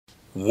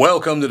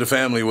Welcome to the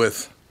family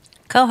with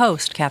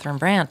co-host Catherine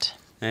Brandt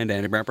and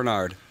Andy Brandt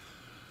Bernard.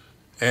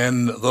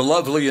 And the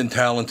lovely and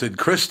talented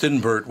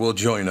Kristen Burt will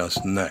join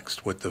us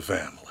next with the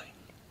family.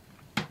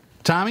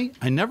 Tommy,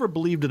 I never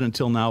believed it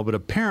until now, but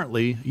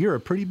apparently you're a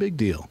pretty big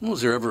deal.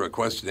 Was there ever a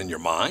question in your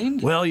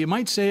mind? Well, you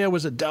might say I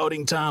was a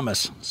doubting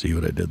Thomas. See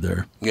what I did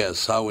there?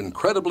 Yes, how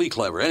incredibly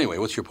clever. Anyway,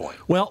 what's your point?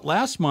 Well,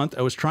 last month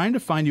I was trying to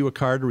find you a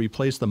car to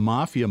replace the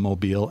Mafia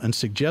Mobile and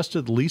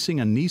suggested leasing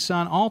a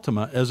Nissan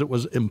Altima as it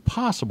was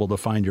impossible to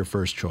find your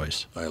first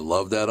choice. I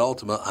love that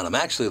Altima, and I'm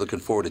actually looking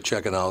forward to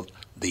checking out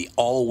the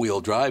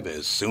all-wheel drive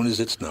as soon as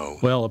it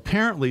snows. Well,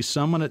 apparently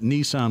someone at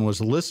Nissan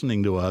was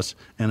listening to us,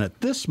 and at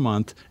this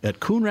month at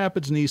Coon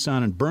Rapids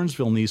Nissan and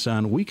Burnsville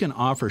Nissan, we can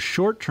offer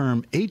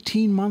short-term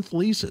 18-month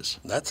leases.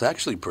 That's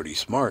actually pretty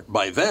smart.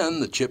 By then,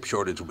 the chip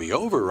shortage will be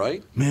over,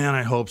 right? Man,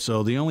 I hope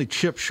so. The only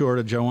chip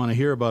shortage I want to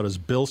hear about is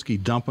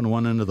Bilski dumping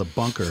one into the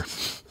bunker.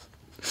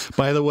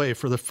 By the way,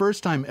 for the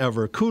first time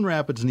ever, Coon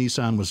Rapids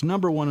Nissan was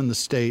 #1 in the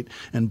state,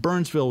 and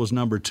Burnsville was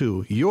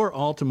 #2. Your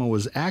Altima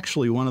was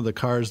actually one of the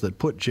cars that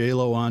put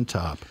J-Lo on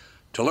top.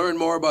 To learn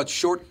more about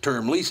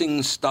short-term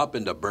leasing, stop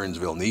into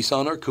Burnsville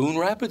Nissan or Coon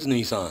Rapids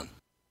Nissan.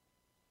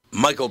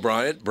 Michael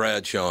Bryant,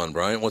 Bradshaw and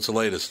Bryant, what's the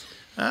latest?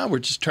 We're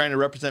just trying to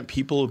represent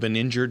people who've been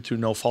injured through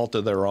no fault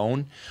of their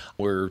own.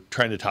 We're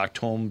trying to talk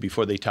to them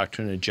before they talk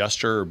to an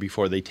adjuster or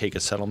before they take a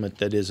settlement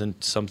that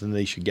isn't something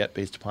they should get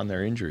based upon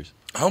their injuries.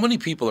 How many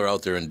people are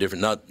out there in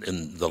different, not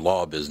in the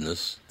law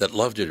business, that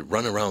love to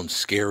run around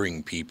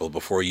scaring people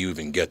before you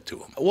even get to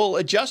them? Well,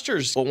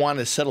 adjusters want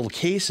to settle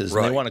cases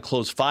and they want to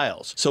close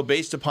files. So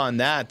based upon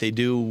that, they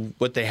do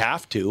what they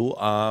have to.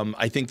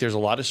 I think there's a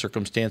lot of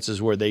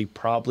circumstances where they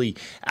probably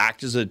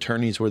act as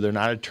attorneys where they're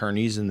not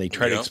attorneys and they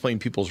try to explain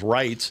people's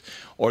rights,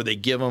 or they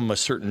give them a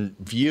certain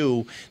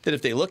view that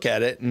if they look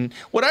at it. And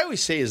what I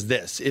always say is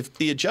this: if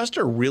the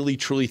adjuster really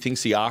truly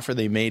thinks the offer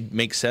they made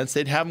makes sense,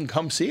 they'd have them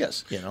come see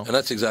us. And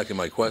that's exactly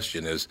my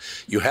question is,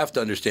 you have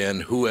to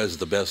understand who has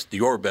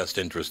your best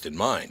interest in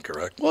mind,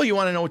 correct? Well, you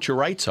want to know what your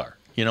rights are.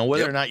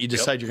 Whether or not you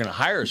decide you're going to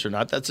hire us or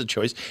not, that's a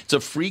choice. It's a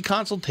free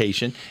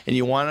consultation, and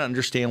you want to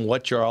understand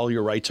what all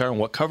your rights are and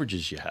what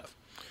coverages you have.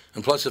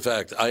 And plus the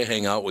fact I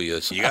hang out with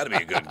you, so you got to be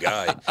a good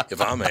guy if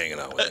I'm hanging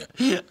out with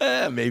you.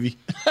 Maybe.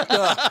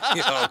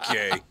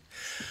 Okay.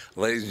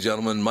 Ladies and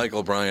gentlemen,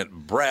 Michael Bryant,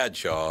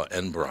 Bradshaw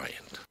and Bryant.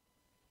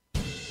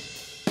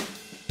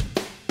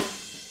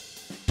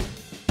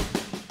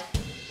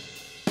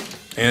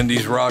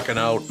 Andy's rocking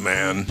out,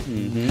 man.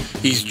 Mm-hmm.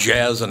 He's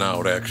jazzing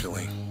out,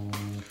 actually.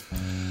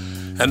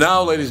 And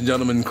now, ladies and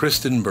gentlemen,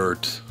 Kristen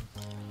Burt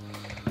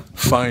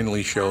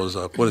finally shows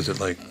up. What is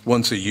it, like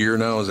once a year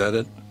now? Is that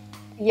it?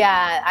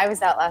 Yeah, I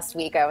was out last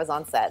week. I was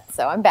on set,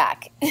 so I'm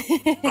back.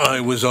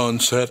 I was on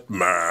set,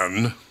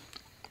 man.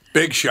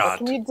 Big shot.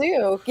 What can you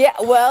do? Yeah,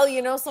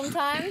 well,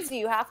 sometimes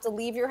you have to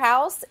leave your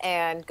house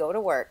and go to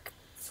work.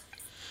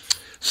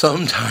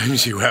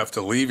 Sometimes you have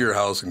to leave your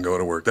house and go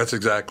to work. That's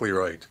exactly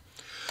right.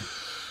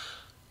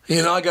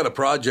 I got a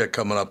project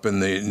coming up in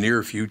the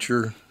near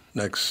future,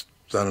 next,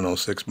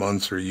 6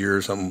 months or a year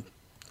or something.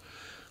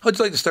 I'd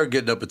like to start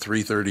getting up at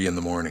 3:30 in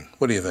the morning.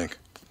 What do you think?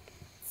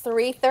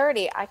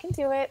 3:30, I can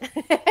do it.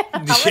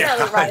 I'm an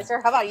early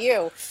riser. How about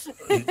you?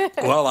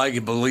 Well,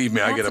 believe me,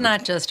 that's I get up.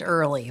 Not just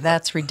early.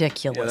 That's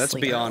ridiculous. Yeah, that's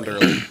beyond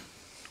early.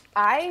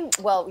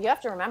 You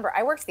have to remember,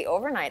 I worked the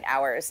overnight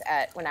hours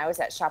when I was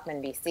at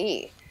Shopman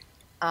BC.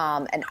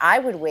 And I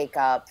would wake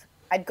up,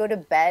 I'd go to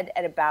bed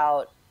at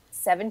about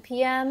 7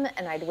 p.m.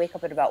 and I'd wake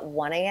up at about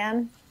 1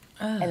 a.m.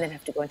 and then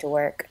have to go into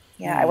work.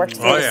 Yeah, I worked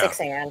 3 to 6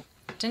 a.m.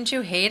 Didn't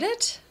you hate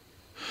it?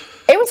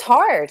 It was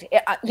hard.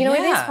 It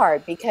is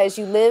hard because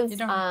you live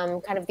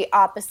kind of the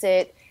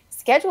opposite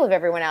schedule of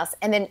everyone else.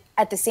 And then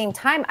at the same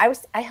time,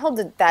 I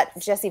held that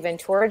Jesse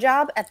Ventura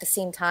job at the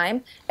same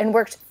time and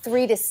worked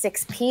 3 to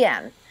 6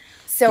 p.m.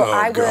 So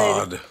I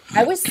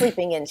was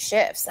sleeping in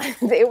shifts.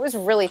 It was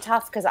really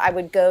tough because I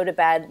would go to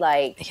bed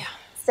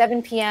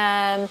 7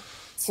 p.m.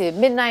 to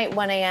midnight,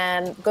 1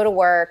 a.m., go to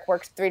work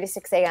 3 to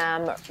 6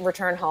 a.m.,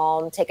 return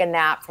home, take a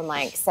nap from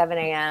 7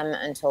 a.m.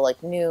 until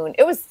noon.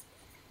 It was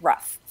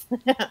rough.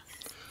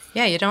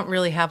 Yeah, you don't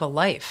really have a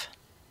life.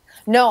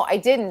 No, I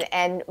didn't.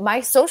 And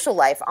my social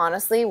life,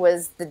 honestly,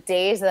 was the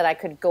days that I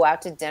could go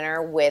out to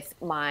dinner with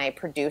my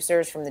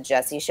producers from the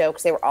Jesse Show,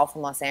 because they were all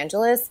from Los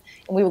Angeles.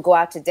 And we would go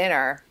out to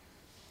dinner.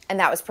 And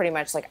that was pretty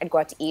much I'd go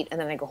out to eat and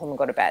then I'd go home and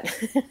go to bed.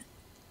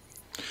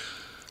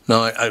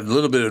 Now, I have a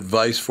little bit of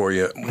advice for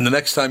you. The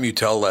next time you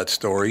tell that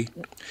story,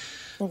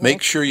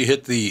 make sure you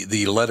hit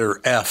the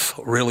letter F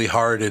really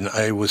hard. And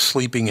I was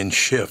sleeping in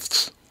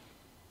shifts.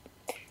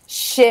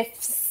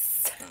 Shifts.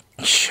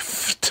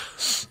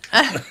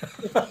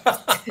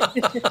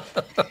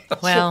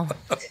 Well,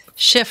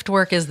 shift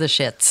work is the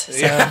shits.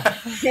 So. Yeah.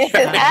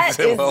 That is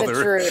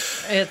the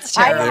truth. It's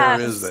terrible. I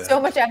have so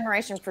much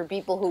admiration for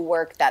people who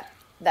work that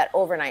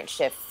overnight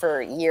shift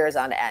for years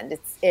on end.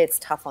 It's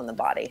tough on the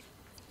body.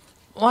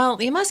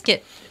 Well, you must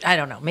get, I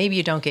don't know, maybe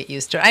you don't get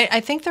used to it. I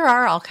think there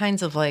are all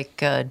kinds of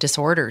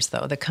disorders,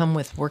 though, that come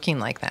with working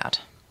like that.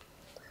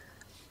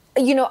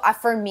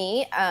 For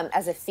me,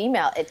 as a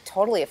female, it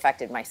totally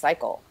affected my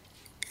cycle.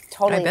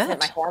 Totally sent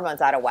my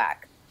hormones out of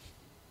whack.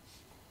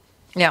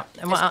 Yeah,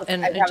 well,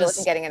 and I probably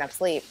wasn't getting enough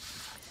sleep.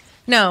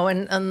 No,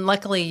 and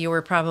luckily you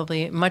were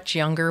probably much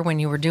younger when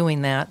you were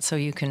doing that, so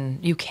you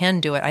can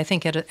do it. I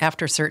think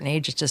after a certain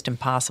age, it's just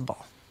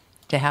impossible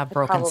to have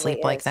broken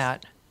sleep like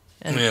that.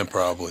 And, yeah,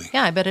 probably.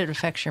 Yeah, I bet it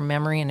affects your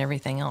memory and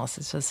everything else.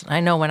 It's just,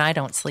 I know when I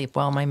don't sleep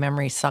well, my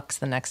memory sucks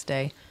the next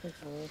day.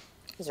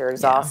 Because you're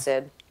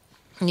exhausted.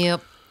 Yeah.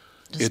 Yep.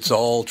 It's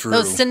all true.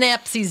 Those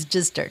synapses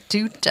just are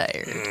too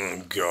tired.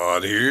 Oh,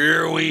 God,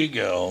 here we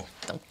go.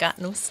 Don't got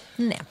no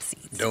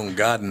synapses. Don't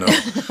got no.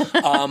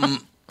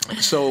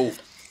 So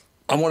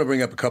I want to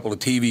bring up a couple of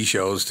TV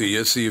shows to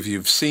you, see if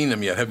you've seen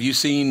them yet. Have you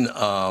seen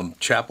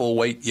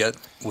Chapelwaite yet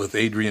with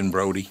Adrian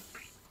Brody?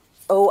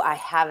 Oh, I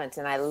haven't,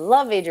 and I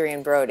love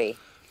Adrian Brody.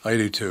 I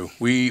do too.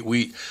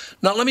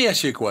 Now let me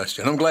ask you a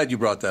question. I'm glad you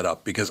brought that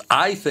up because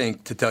I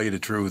think, to tell you the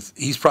truth,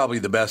 he's probably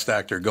the best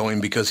actor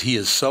going because he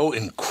is so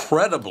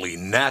incredibly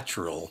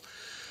natural.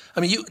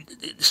 I mean,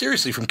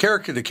 seriously, from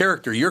character to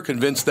character, you're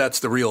convinced that's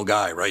the real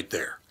guy right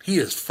there. He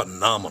is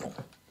phenomenal.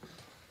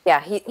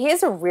 Yeah, he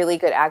is a really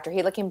good actor.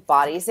 He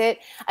embodies it.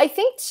 I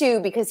think too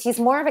because he's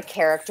more of a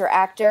character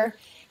actor.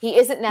 He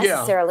isn't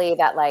necessarily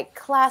that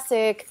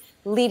classic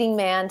leading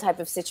man type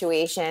of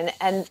situation.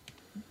 And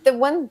the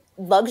one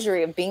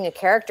luxury of being a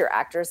character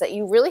actor is that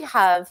you really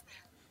have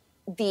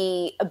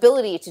the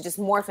ability to just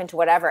morph into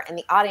whatever, and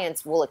the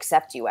audience will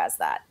accept you as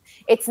that.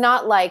 It's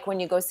not like when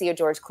you go see a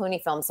George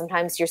Clooney film,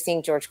 sometimes you're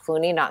seeing George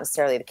Clooney, not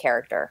necessarily the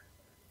character.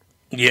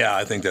 Yeah,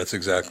 I think that's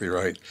exactly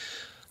right.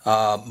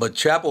 But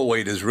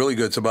Chapelwaite is really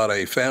good. It's about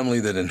a family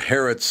that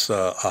inherits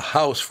a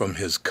house from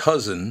his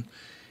cousin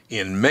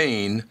in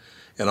Maine.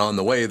 And on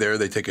the way there,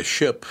 they take a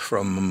ship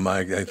from,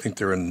 I think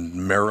they're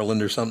in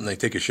Maryland or something. They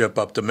take a ship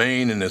up to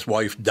Maine, and his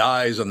wife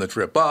dies on the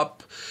trip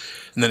up.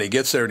 And then he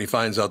gets there, and he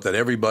finds out that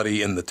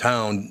everybody in the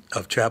town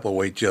of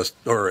Chapelwaite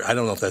or I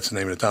don't know if that's the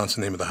name of the town, it's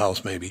the name of the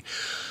house maybe.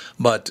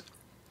 But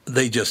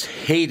they just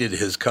hated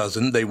his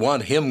cousin. They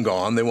want him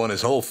gone. They want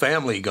his whole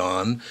family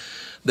gone.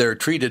 They're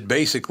treated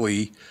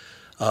basically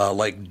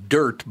like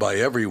dirt by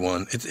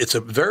everyone. It's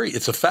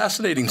a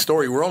fascinating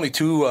story. We're only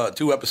two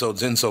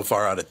episodes in so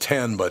far out of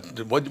 10,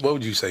 but what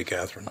would you say,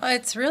 Catherine? Well,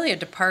 it's really a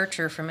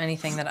departure from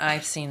anything that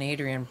I've seen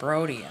Adrian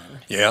Brody in.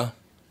 Yeah.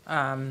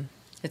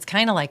 It's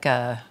kind of like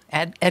a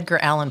Edgar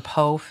Allan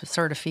Poe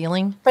sort of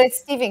feeling. But it's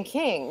Stephen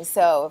King,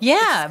 so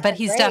yeah. But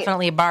he's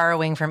definitely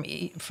borrowing from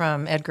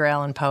Edgar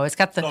Allan Poe. It's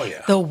got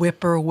the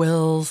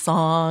whippoorwill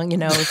song.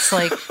 It's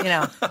like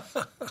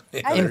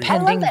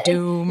impending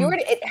doom.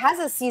 It has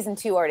a season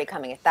 2 already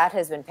coming. If that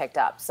has been picked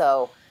up,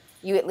 so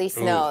you at least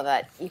know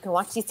that you can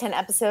watch these 10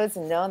 episodes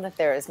and know that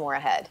there is more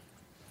ahead.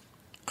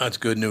 That's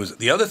good news.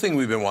 The other thing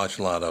we've been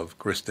watching a lot of,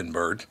 Kristen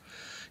Bird.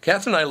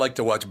 Catherine and I like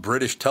to watch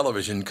British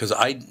television because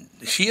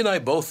she and I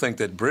both think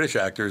that British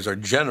actors are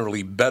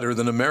generally better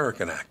than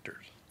American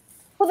actors.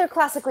 Well, they're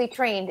classically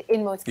trained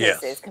in most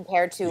cases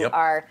compared to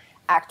our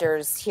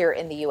actors here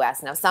in the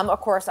U.S. Now, some,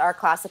 of course, are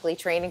classically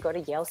trained and go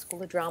to Yale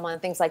School of Drama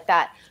and things like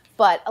that.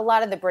 But a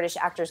lot of the British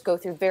actors go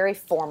through very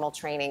formal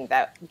training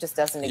that just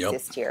doesn't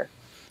exist here.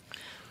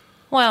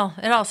 Well,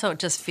 it also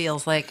just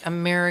feels like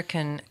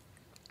American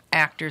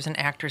actors and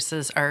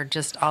actresses are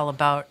just all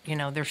about,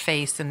 their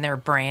face and their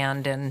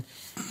brand, and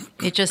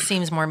it just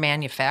seems more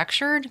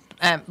manufactured.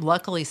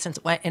 Luckily,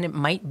 and it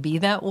might be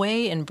that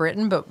way in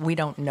Britain, but we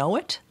don't know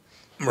it.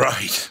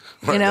 Right.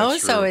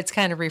 So it's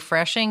kind of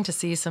refreshing to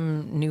see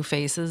some new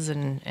faces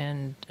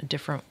and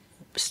different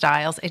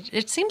styles.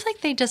 It seems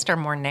like they just are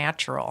more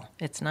natural.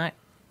 It's not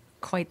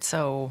quite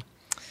so,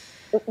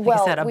 like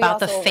I said, about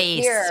the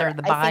face or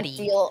the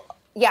body.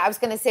 I was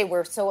going to say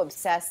we're so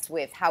obsessed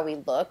with how we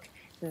look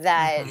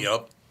that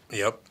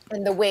Yep.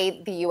 And the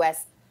way the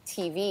U.S.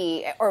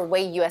 TV or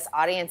way U.S.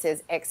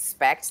 audiences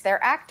expect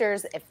their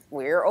actors, if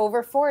we're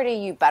over 40,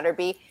 you better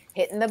be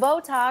hitting the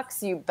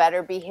Botox, you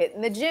better be hitting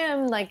the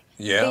gym.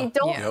 They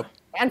don't.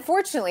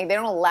 Unfortunately, they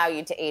don't allow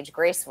you to age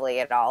gracefully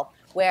at all.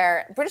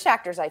 Where British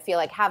actors, I feel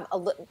like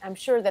I'm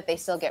sure that they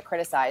still get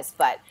criticized,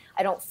 but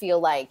I don't feel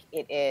like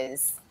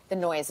the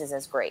noise is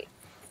as great.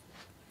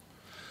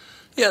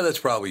 Yeah, that's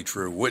probably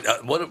true. What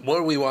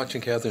are we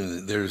watching,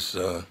 Catherine? There's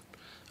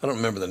I don't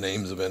remember the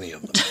names of any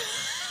of them.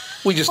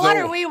 We just what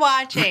are we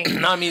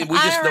watching? I mean, we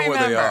just know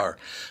where they are.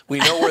 We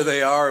know where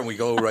they are, and we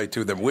go right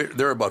to them.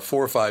 There are about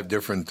 4 or 5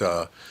 different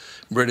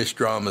British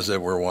dramas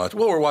that we're watching.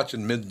 Well, we're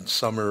watching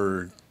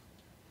Midsummer.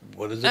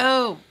 What is it?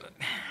 Oh,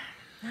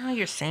 now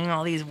you're saying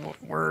all these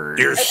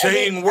words. You're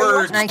saying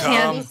words, Tom.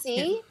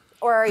 BBC,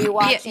 or are you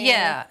watching?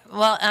 Yeah.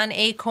 Well, on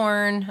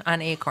Acorn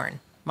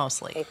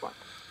mostly. Acorn.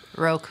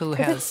 Roku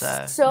has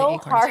it's so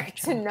hard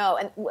to know,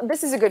 and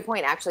this is a good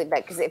point actually,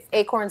 because if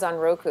Acorn's on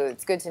Roku,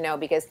 it's good to know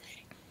because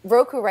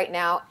Roku right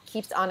now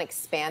keeps on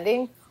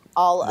expanding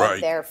all of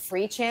their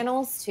free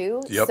channels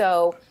too.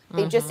 So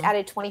they just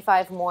added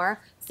 25 more.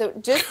 So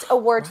just a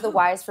word to the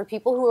wise for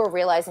people who are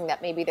realizing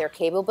that maybe their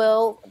cable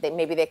bill,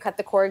 maybe they cut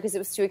the cord because it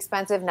was too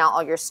expensive. Now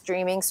all your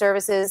streaming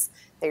services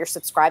that you're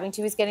subscribing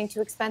to is getting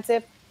too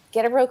expensive.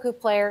 get a Roku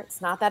player.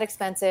 It's not that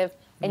expensive.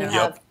 And you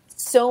have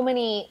so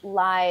many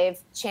live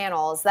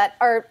channels that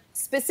are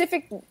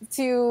specific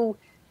to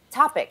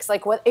topics.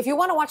 Like if you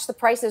want to watch The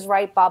Price is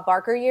Right, Bob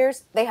Barker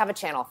years, they have a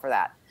channel for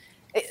that.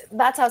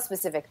 That's how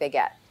specific they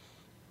get.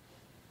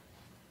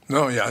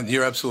 No, yeah,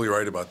 you're absolutely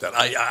right about that.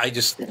 I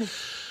just,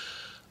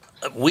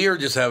 we are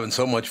just having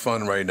so much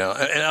fun right now.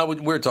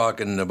 And we're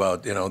talking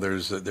about,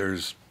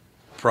 there's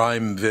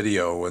Prime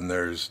Video and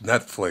there's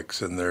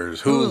Netflix and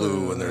there's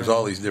Hulu and there's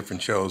all these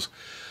different shows.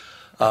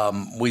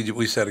 We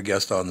had a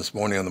guest on this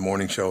morning on the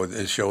morning show.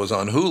 His show was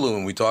on Hulu,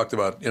 and we talked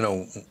about,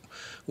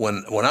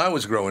 when I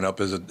was growing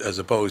up, as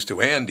opposed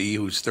to Andy,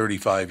 who's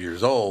 35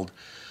 years old.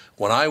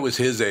 When I was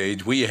his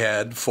age, we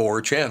had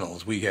 4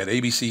 channels. We had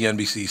ABC,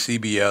 NBC,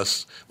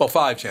 CBS,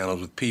 5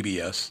 channels with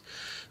PBS.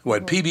 We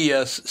had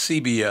PBS,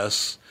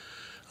 CBS,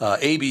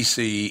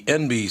 ABC,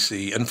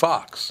 NBC, and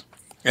Fox.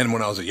 And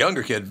when I was a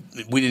younger kid,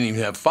 we didn't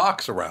even have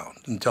Fox around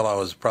until I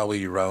was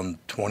probably around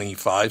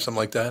 25, something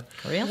like that.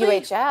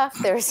 Really? UHF,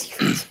 there's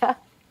UHF.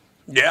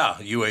 Yeah,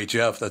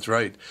 UHF, that's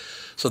right.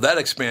 So that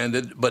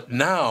expanded. But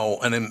now,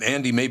 and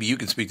Andy, maybe you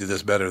can speak to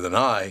this better than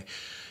I,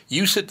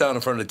 you sit down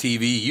in front of the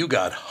TV, you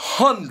got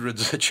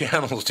hundreds of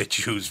channels to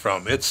choose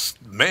from. It's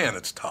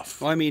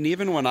tough. Well, I mean,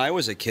 even when I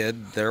was a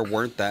kid, there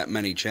weren't that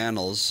many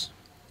channels.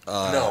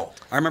 No.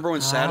 I remember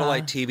when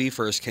satellite TV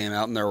first came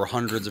out and there were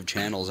hundreds of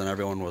channels and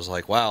everyone was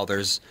like, wow,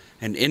 there's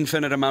an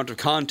infinite amount of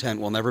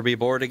content. We'll never be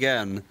bored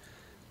again.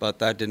 But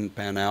that didn't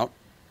pan out.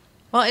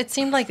 Well, it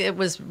seemed like it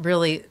was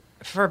really,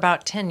 for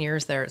about 10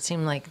 years there, it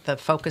seemed like the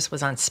focus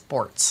was on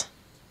sports.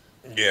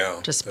 Yeah.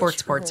 Just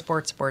sports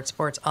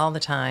all the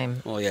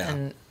time. Well, yeah.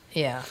 And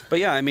yeah. But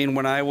yeah, I mean,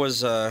 when I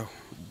was,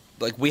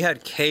 we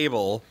had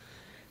cable,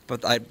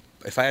 but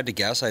if I had to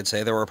guess, I'd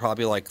say there were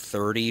probably like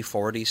 30,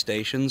 40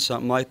 stations,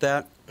 something like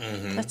that.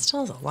 Mm-hmm. That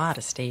still is a lot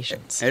of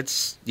stations.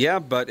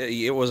 But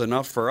it was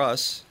enough for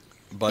us.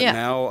 But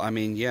now, I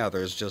mean,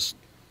 there's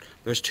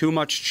too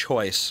much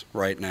choice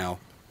right now.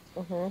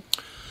 Mm-hmm.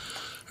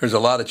 There's a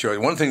lot of choice.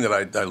 One thing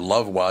that I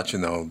love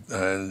watching, though,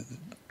 and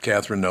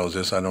Catherine knows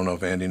this, I don't know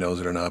if Andy knows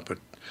it or not, but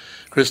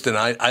Kristen,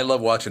 I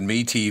love watching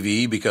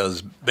MeTV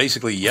because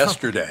basically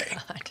yesterday,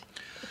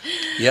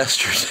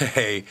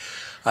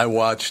 I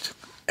watched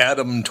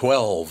Adam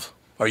 12.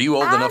 Are you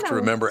old enough to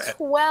remember?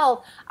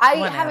 12. I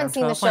haven't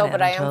seen the show,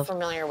 but I am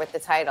familiar with the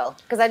title.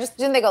 Because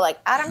didn't they go like,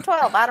 Adam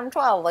 12,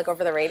 like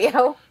over the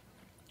radio?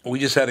 We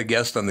just had a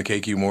guest on the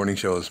KQ Morning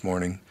Show this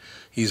morning.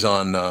 He's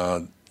on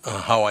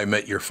How I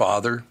Met Your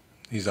Father.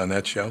 He's on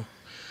that show.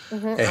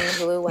 Mm-hmm, on the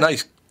Hulu one.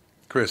 Nice.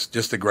 Chris,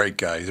 just a great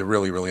guy. He's a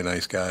really, really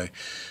nice guy.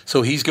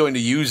 So he's going to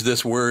use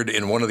this word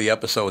in one of the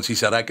episodes. He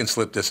said, I can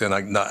slip this in.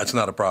 It's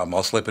not a problem.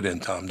 I'll slip it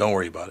in, Tom. Don't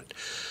worry about it.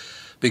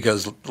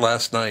 Because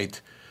last night,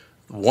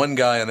 one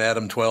guy on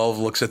Adam 12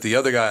 looks at the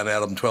other guy on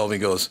Adam 12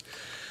 and he goes,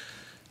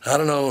 I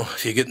don't know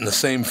if you're getting the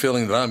same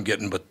feeling that I'm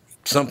getting, but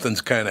something's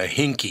kind of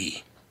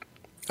hinky.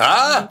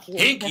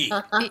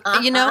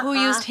 Hinky. You know who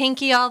used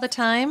hinky all the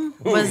time?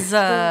 Was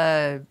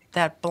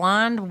that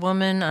blonde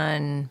woman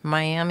on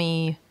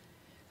Miami.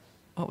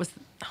 What was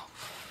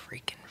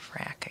freaking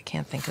frack? I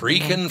can't think of it.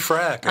 Freaking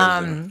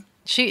frack.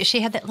 She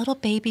had that little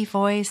baby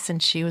voice,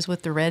 and she was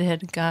with the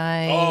redhead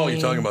guy. Oh, you're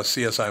talking about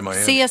CSI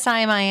Miami.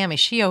 CSI Miami.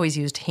 She always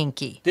used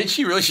hinky. Did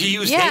she really? She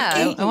used hinky?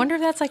 Yeah. I wonder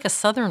if that's like a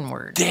Southern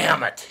word.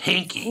 Damn it,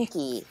 hinky.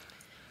 Hinky.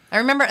 I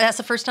remember that's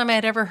the first time I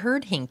had ever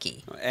heard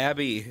hinky.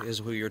 Abby is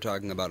who you're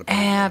talking about.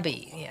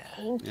 Abby, yeah.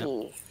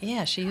 Hinky. Yep.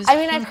 Yeah, she used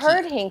hinky. I've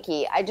heard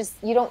hinky.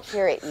 You don't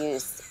hear it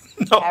used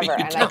ever. You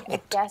and don't. I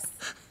guess,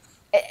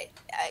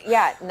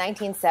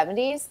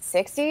 1970s,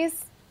 60s?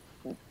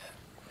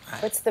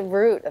 What's the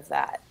root of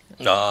that?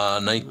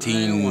 I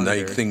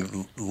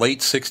think late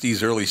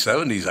 60s, early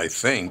 70s, I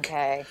think.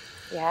 Okay,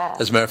 yeah.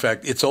 As a matter of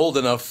fact, it's old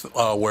enough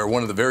where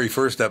one of the very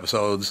first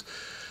episodes,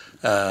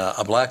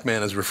 a black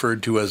man is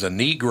referred to as a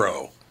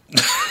Negro.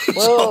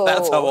 So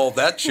that's how old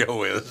that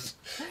show is.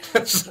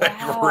 It's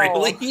like,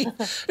 really?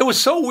 It was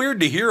so weird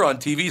to hear on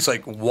TV. It's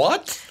like,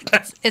 what?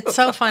 It's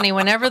so funny.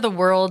 Whenever the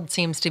world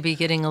seems to be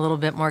getting a little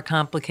bit more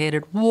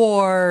complicated,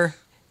 war,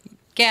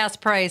 gas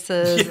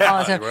prices, all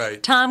that stuff,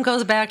 right. Tom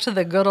goes back to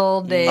the good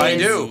old days. I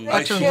do.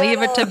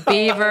 Leave It to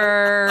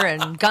Beaver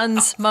and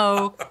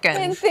Gunsmoke.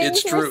 And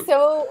things were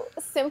so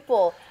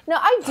simple. No,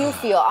 I do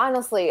feel,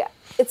 honestly,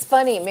 it's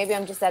funny. Maybe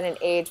I'm just at an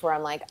age where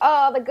I'm like,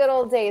 oh, the good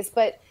old days.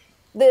 But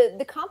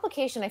the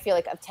complication, I feel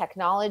like, of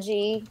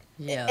technology,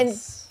 and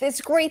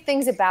there's great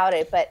things about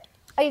it, but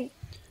the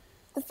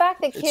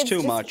fact that kids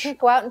just can't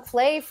go out and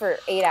play for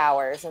 8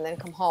 hours and then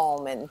come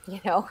home and,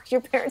 your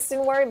parents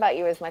didn't worry about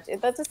you as much.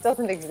 That just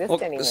doesn't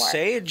exist anymore.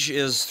 Sage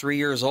is 3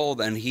 years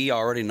old and he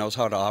already knows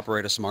how to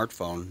operate a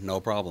smartphone. No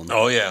problem.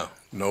 Oh, yeah.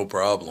 No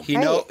problem.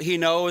 He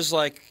knows,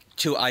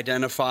 to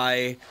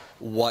identify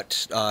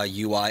what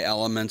UI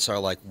elements are,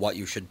 what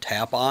you should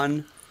tap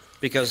on.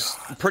 Because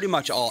pretty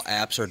much all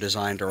apps are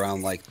designed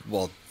around,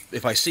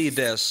 if I see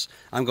this,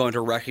 I'm going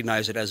to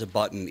recognize it as a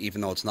button,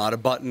 even though it's not a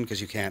button,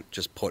 because you can't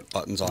just put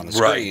buttons on a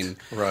screen.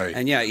 Right.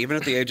 And yeah, even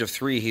at the age of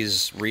 3,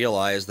 he's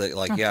realized that,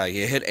 like,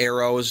 you hit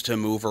arrows to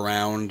move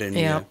around, and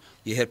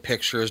you hit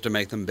pictures to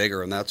make them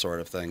bigger and that sort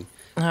of thing.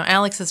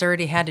 Alex has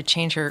already had to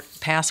change her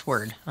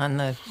password on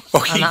the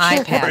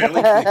iPad.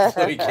 Really?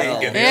 So he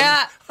can't get in?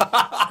 Yeah,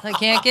 I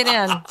can't get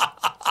in.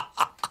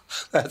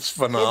 That's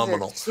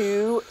phenomenal. Kids are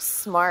too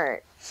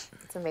smart.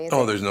 It's amazing.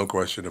 Oh, there's no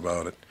question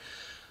about it.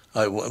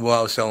 I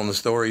was telling the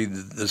story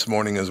this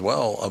morning as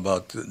well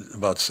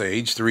about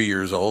Sage, 3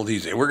 years old.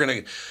 He's we're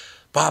gonna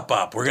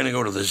we're gonna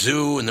go to the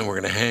zoo, and then we're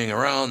gonna hang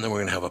around, and then we're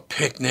gonna have a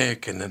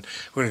picnic, and then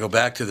we're gonna go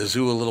back to the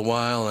zoo a little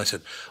while. And I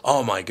said,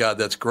 "Oh my God,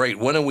 that's great.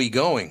 When are we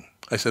going?"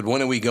 I said,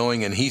 "When are we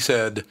going?" And he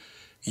said,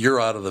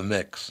 "You're out of the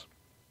mix."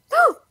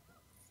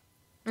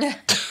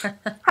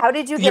 How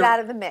did you get out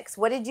of the mix?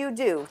 What did you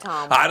do,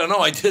 Tom? I don't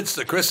know.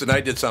 Chris and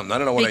I did something. I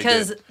don't know what I did.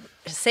 Because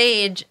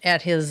Sage,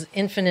 at his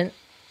infinite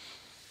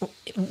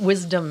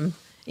wisdom,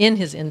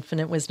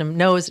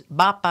 knows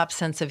Bop Bop's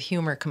sense of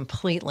humor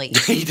completely.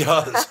 He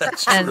does.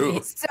 That's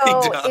true.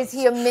 So is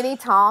he a mini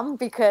Tom?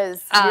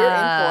 Because you're in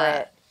for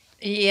it.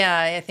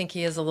 Yeah, I think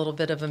he is a little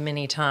bit of a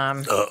mini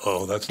Tom.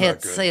 Uh-oh, that's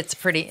not good. It's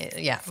pretty,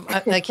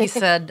 like he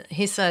said,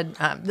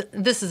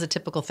 this is a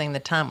typical thing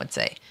that Tom would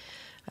say.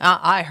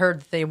 I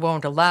heard they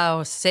won't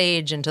allow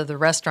Sage into the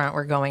restaurant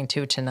we're going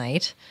to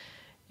tonight.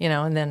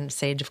 And then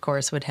Sage, of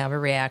course, would have a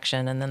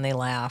reaction, and then they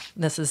laugh.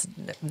 This is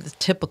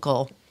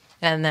typical.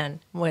 And then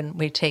when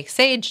we take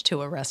Sage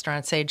to a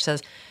restaurant, Sage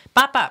says,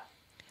 "Bop Bop,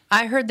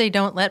 I heard they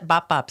don't let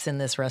Bop Bops in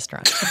this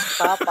restaurant."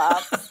 Bop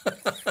Bop.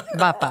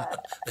 Bop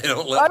Bop. They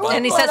don't let Bop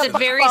And he says it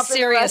very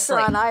seriously.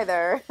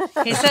 Either.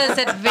 He says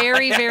it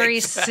very, very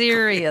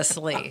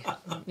seriously.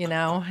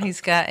 He's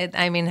got.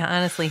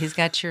 Honestly, he's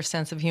got your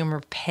sense of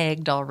humor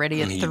pegged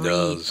already at 3. He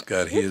does.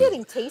 You're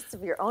getting tastes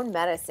of your own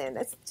medicine.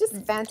 That's just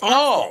fantastic.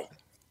 Oh,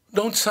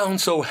 don't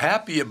sound so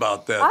happy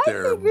about that, I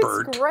there, think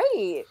Bert. it's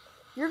great.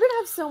 You're gonna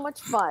have so much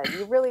fun.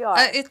 You really are.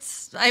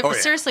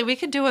 Seriously, we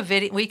could do a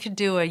video. We could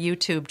do a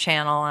YouTube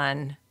channel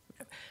on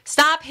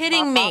 "Stop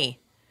hitting me."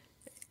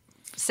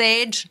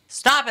 Sage,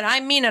 stop it. I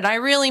mean it. I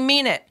really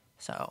mean it.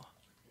 So,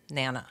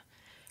 Nana.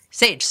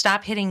 Sage,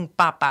 stop hitting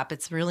Bop Bop.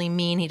 It's really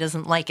mean. He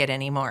doesn't like it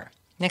anymore.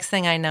 Next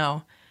thing I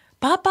know,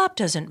 Bop Bop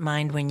doesn't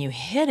mind when you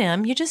hit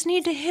him. You just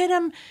need to hit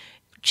him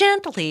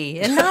gently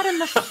and not in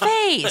the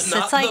face.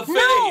 It's like,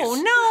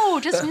 no,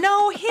 just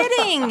no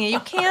hitting. You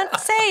can't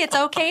say it's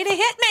okay to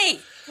hit me.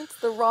 It's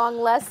the wrong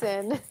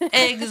lesson.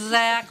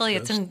 Exactly.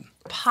 It's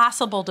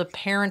impossible to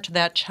parent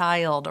that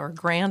child or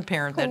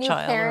grandparent that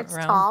child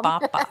around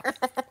Bop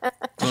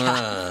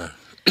Bop.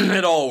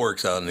 It all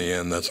works out in the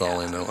end. That's all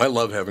I know. I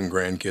love having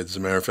grandkids. As a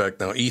matter of fact,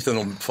 now Ethan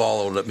will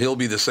follow it up. He'll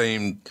be the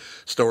same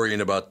story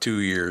in about 2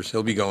 years.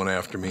 He'll be going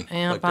after me.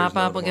 Yeah, like Bop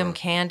Bop will give him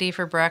candy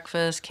for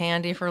breakfast,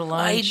 candy for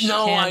lunch,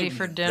 candy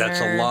for dinner. That's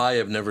a lie.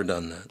 I've never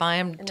done that. Buy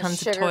him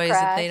tons of toys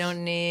that they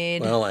don't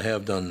need. Well, I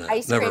have done that.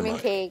 Ice cream and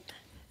cake.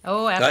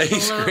 Oh, absolutely.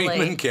 Ice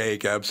cream and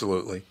cake,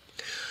 absolutely.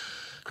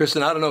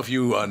 Kristen, I don't know if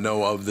you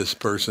know of this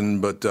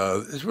person, but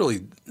it's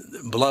really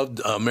beloved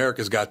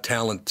America's Got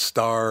Talent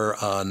star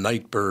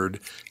Nightbird,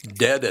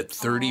 dead at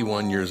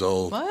 31 years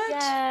old. What?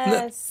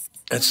 Yes.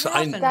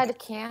 I died of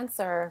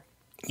cancer.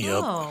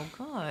 Yep. Oh,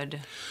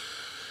 good.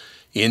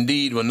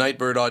 Indeed, when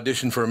Nightbird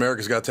auditioned for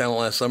America's Got Talent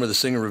last summer, the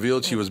singer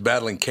revealed she was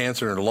battling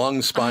cancer in her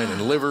lungs, spine,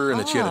 and liver, and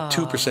that she had a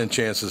 2%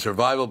 chance of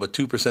survival, but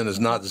 2% is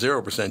not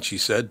 0%, she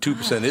said.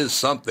 2% is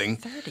something.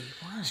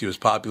 31. She was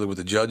popular with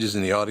the judges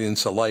and the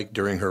audience alike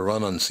during her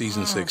run on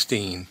season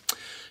 16.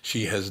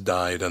 She has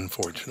died,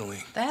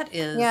 unfortunately. That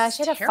is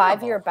she had a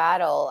 5-year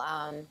battle,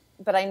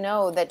 but I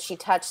know that she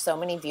touched so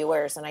many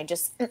viewers, and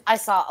I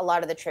saw a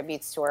lot of the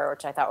tributes to her,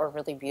 which I thought were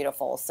really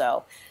beautiful,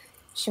 so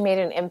she made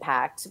an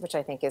impact, which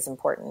I think is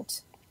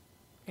important.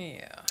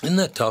 Yeah. Isn't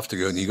that tough to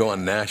go? You go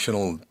on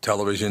national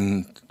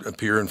television,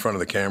 appear in front of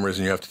the cameras,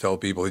 and you have to tell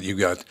people that you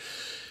got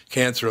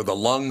cancer of the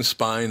lung,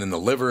 spine, and the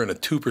liver, and a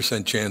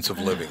 2% chance of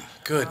living.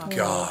 Good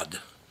God.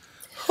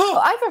 Well,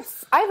 I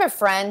have a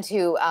friend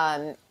who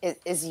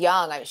is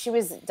young. She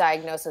was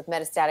diagnosed with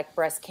metastatic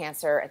breast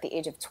cancer at the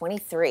age of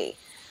 23.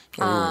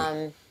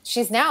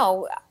 She's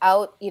now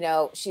out.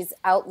 She's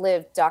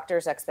outlived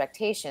doctors'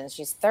 expectations.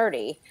 She's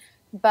 30,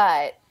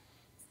 but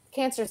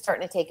cancer is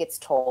starting to take its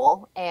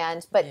toll.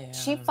 But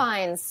she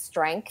finds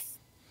strength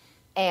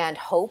and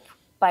hope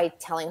by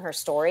telling her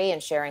story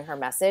and sharing her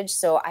message.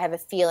 So I have a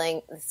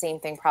feeling the same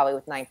thing probably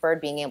with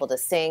Nightbird, being able to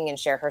sing and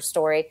share her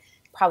story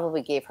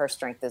probably gave her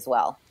strength as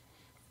well.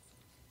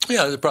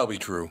 Yeah, it's probably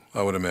true.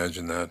 I would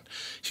imagine that.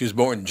 She was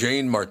born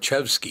Jane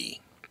Marchevsky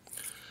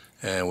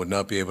and would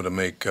not be able to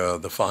make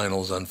the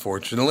finals,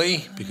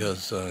 unfortunately,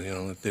 because,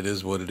 it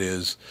is what it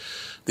is.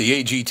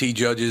 The AGT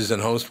judges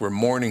and hosts were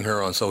mourning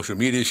her on social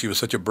media. She was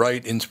such a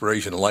bright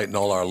inspiration and light in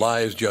all our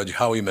lives. Judge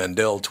Howie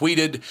Mandel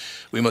tweeted,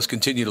 "We must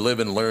continue to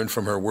live and learn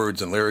from her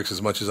words and lyrics. As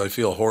much as I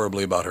feel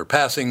horribly about her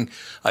passing,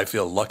 I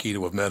feel lucky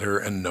to have met her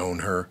and known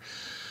her."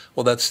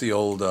 Well, that's the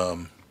old,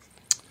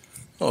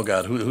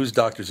 who's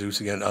Dr.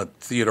 Zeus again?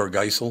 Theodore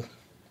Geisel.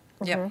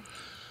 Yep.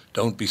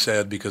 Don't be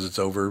sad because it's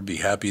over. Be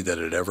happy that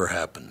it ever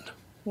happened.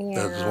 Yeah.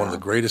 That was one of the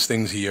greatest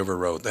things he ever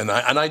wrote. And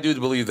I do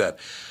believe that.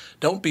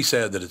 Don't be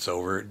sad that it's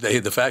over.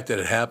 The fact that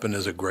it happened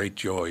is a great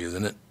joy,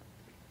 isn't it?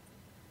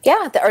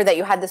 Yeah, or that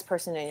you had this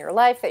person in your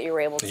life, that you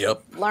were able to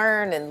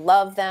learn and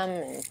love them.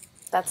 And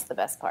that's the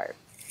best part.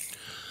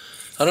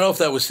 I don't know if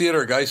that was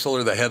Theodore Geisel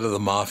or the head of the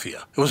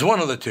mafia. It was one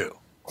of the two.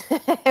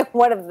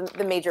 One of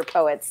the major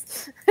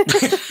poets.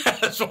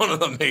 That's one of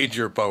the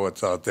major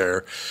poets out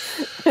there.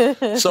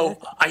 So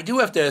I do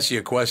have to ask you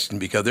a question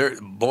because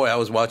I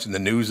was watching the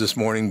news this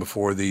morning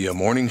before the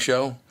morning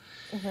show,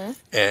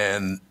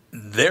 and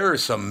there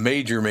is some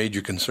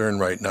major concern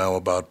right now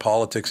about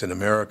politics in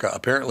America.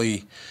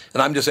 Apparently,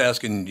 and I'm just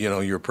asking,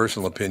 your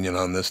personal opinion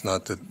on this,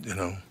 not that,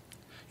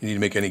 you need to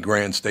make any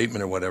grand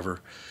statement or whatever,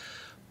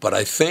 but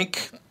I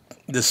think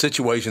the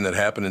situation that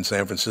happened in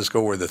San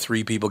Francisco where the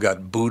 3 people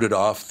got booted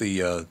off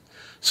the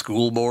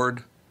school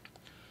board,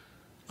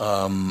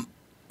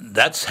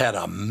 that's had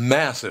a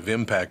massive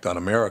impact on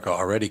America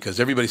already because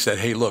everybody said,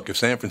 hey, look, if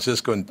San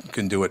Francisco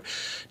can do it,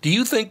 do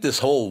you think this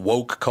whole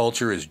woke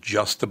culture is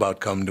just about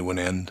come to an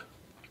end?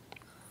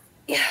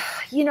 Yeah,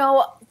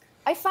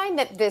 I find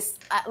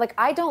that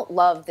I don't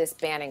love this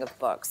banning of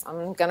books.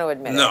 I'm going to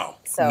admit it.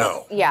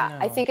 So, yeah,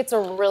 I think it's a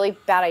really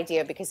bad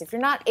idea because if you're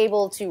not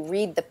able to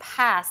read the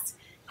past,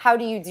 how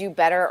do you do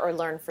better or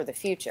learn for the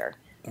future?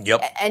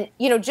 Yep. And,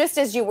 just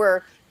as you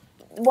were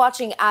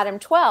watching Adam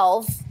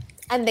 12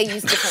 and they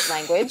use different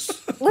language,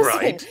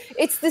 listen,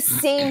 it's the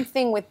same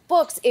thing with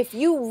books. If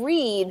you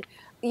read,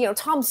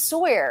 Tom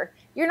Sawyer,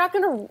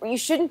 you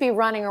shouldn't be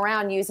running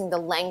around using the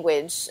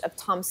language of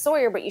Tom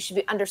Sawyer, but you should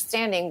be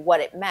understanding what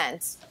it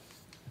meant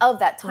of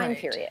that time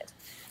period.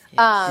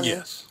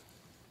 Yes.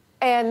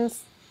 And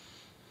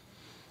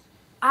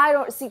I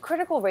don't see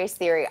critical race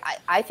theory.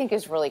 I think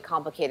is really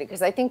complicated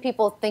because I think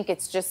people think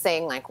it's just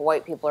saying like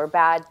white people are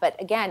bad. But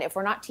again, if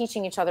we're not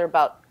teaching each other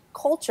about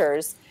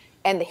cultures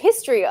and the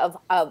history of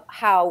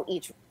how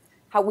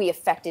we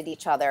affected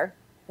each other,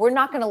 we're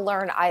not going to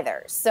learn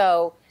either.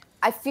 So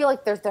I feel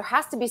like there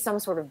has to be some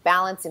sort of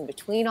balance in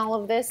between all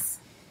of this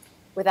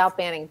without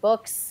banning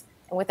books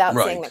and without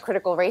saying that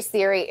critical race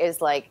theory is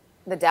like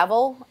the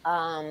devil.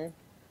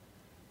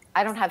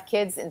 I don't have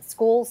kids in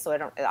school, so I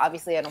don't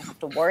have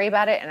to worry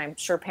about it. And I'm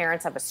sure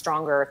parents have a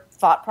stronger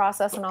thought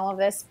process in all of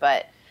this,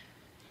 but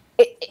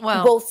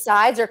both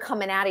sides are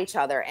coming at each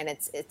other and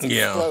it's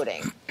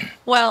exploding.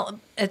 Well,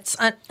 it's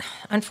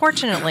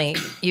unfortunately,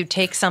 you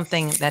take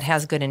something that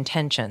has good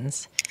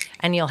intentions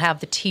and you'll have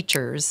the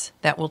teachers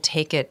that will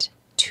take it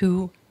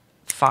too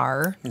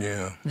far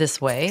this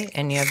way,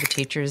 and you have the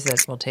teachers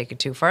that will take it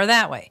too far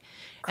that way.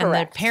 Correct.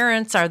 And the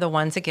parents are the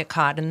ones that get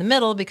caught in the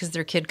middle because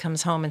their kid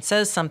comes home and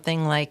says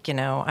something like,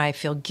 I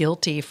feel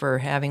guilty for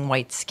having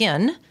white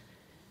skin.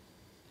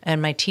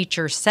 And my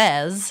teacher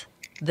says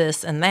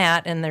this and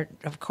that. And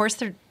of course,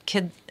 their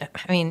kid,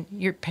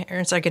 your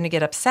parents are going to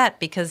get upset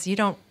because you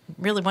don't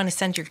really want to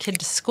send your kid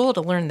to school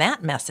to learn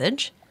that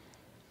message.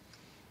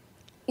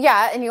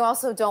 Yeah, and you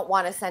also don't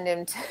want to send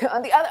him to,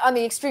 on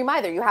the extreme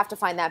either. You have to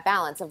find that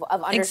balance of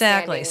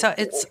understanding So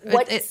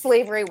what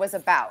slavery was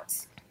about.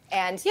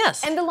 And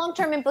the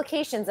long-term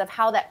implications of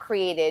how that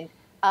created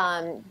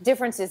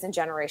differences in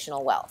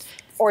generational wealth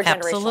or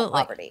generational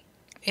poverty.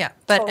 Yeah,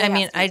 but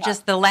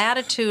the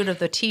latitude of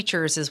the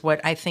teachers is what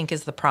I think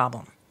is the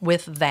problem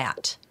with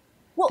that.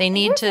 Well, they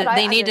need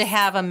to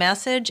have a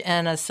message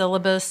and a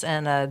syllabus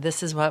and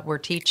this is what we're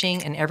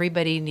teaching, and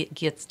everybody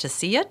gets to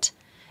see it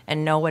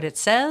and know what it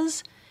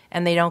says,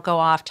 and they don't go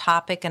off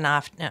topic and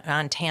off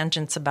on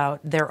tangents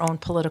about their own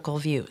political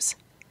views.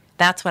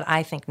 That's what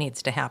I think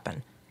needs to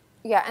happen.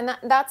 Yeah, and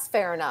that's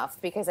fair enough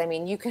because, like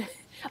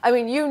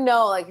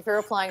if you're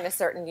applying to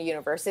certain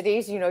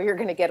universities, you're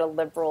going to get a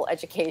liberal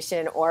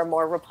education or a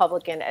more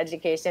Republican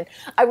education.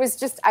 I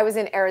was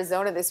in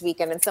Arizona this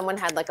weekend and someone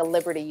had like a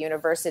Liberty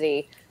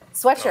University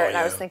sweatshirt and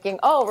I was thinking,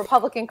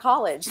 Republican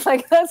college.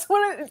 Like that's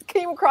what it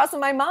came across in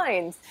my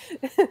mind.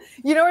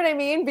 You know what I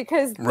mean?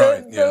 Because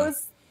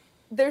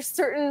there's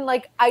certain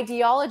like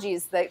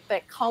ideologies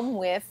that come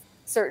with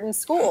certain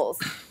schools.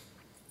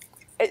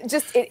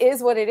 It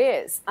is what it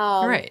is.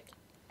 Right.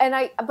 And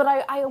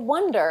I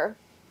wonder,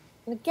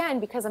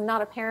 again, because I'm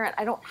not a parent,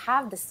 I don't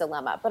have this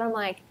dilemma, but I'm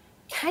like,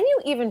 can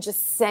you even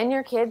just send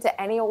your kid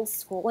to any old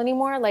school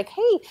anymore? Like,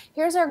 hey,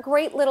 here's our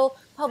great little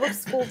public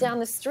school down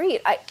the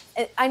street.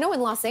 I know in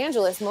Los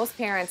Angeles, most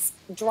parents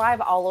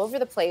drive all over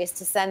the place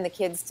to send the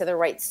kids to the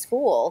right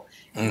school,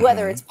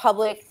 whether it's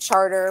public,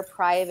 charter,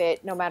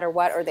 private, no matter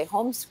what, or they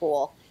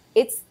homeschool.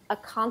 It's a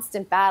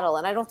constant battle.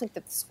 And I don't think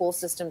that the school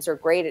systems are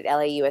great at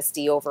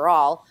LAUSD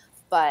overall,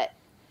 but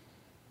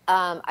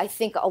I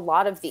think a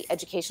lot of the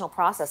educational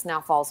process now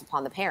falls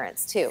upon the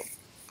parents, too.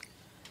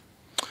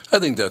 I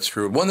think that's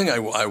true. One thing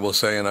I will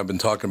say, and I've been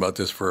talking about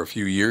this for a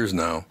few years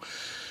now,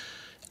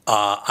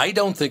 I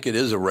don't think it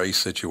is a race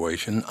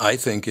situation. I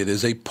think it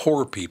is a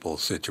poor people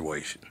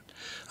situation.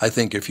 I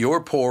think if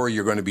you're poor,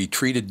 you're going to be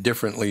treated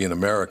differently in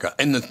America.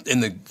 In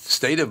the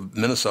state of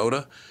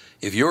Minnesota,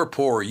 If you're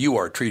poor, you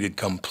are treated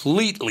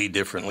completely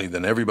differently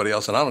than everybody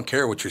else, and I don't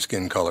care what your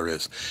skin color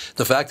is.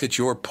 The fact that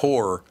you're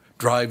poor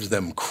drives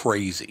them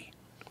crazy.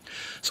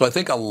 So I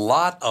think a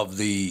lot of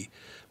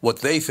what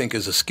they think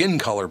is a skin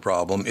color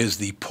problem is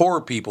the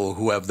poor people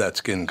who have that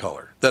skin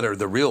color that are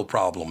the real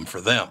problem for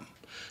them,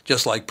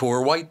 just like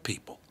poor white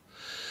people.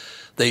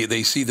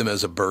 They see them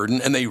as a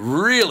burden, and they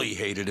really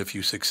hate it if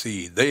you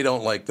succeed. They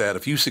don't like that.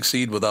 If you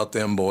succeed without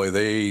them, boy,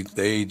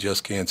 they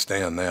just can't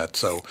stand that.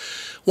 So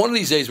one of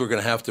these days we're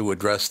going to have to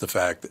address the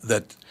fact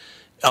that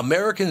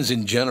Americans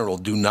in general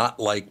do not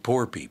like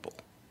poor people.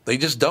 They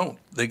just don't.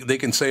 They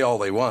can say all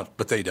they want,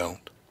 but they don't.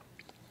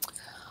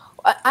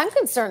 I'm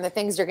concerned that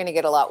things are going to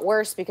get a lot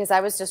worse because I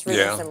was just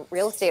reading some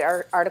real estate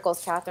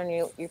articles,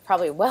 Catherine. You're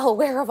probably well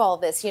aware of all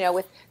this,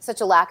 with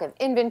such a lack of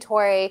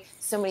inventory,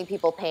 so many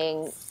people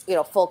paying,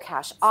 full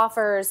cash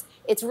offers.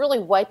 It's really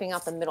wiping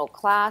out the middle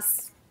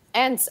class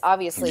and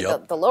obviously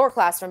the lower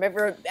class from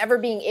ever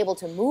being able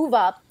to move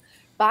up,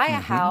 buy a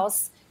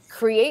house,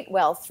 create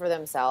wealth for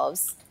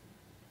themselves.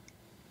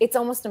 It's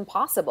almost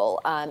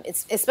impossible,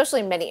 it's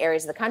especially in many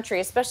areas of the country,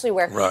 especially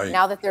where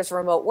now that there's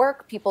remote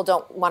work, people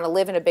don't want to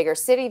live in a bigger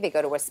city. They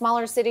go to a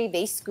smaller city.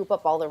 They scoop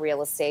up all the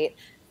real estate.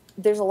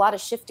 There's a lot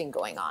of shifting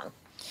going on.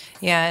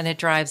 Yeah, and it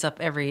drives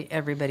up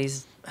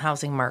everybody's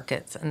housing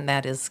markets, and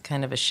that is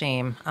kind of a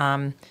shame.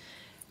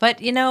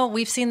 But,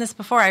 we've seen this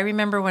before. I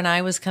remember when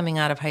I was coming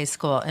out of high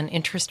school and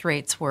interest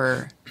rates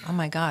were, oh,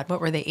 my God, what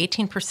were they,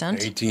 18%?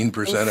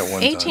 18% at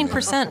one time.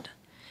 18%.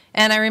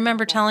 And I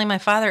remember telling my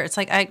father, it's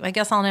like, I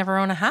guess I'll never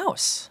own a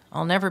house.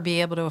 I'll never be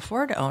able to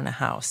afford to own a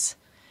house.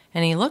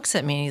 And he looks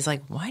at me and he's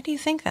like, why do you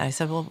think that? I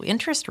said, well,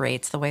 interest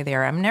rates the way they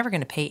are, I'm never going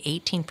to pay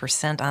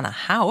 18% on a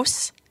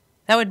house.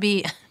 That would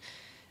be,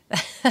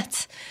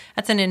 that's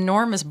an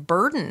enormous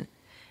burden.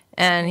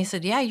 And he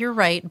said, yeah, you're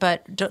right.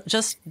 But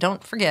just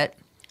don't forget,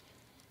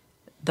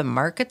 the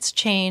markets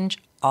change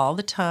all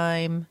the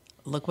time.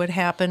 Look what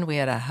happened. We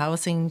had a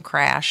housing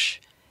crash.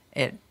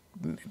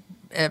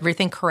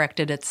 Everything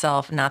corrected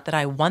itself. Not that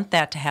I want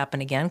that to happen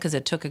again, because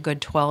it took a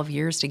good 12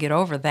 years to get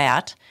over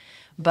that.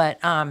 But,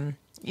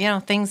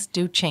 things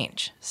do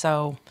change.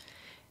 So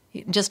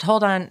just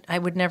hold on. I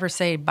would never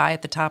say buy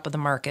at the top of the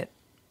market.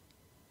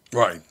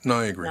 Right. No,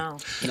 I agree.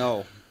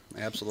 No,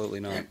 absolutely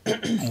not.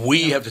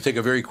 We have to take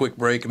a very quick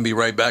break and be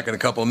right back in a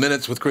couple of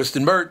minutes with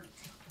Kristen Burt.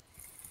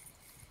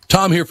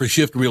 Tom here for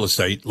Shift Real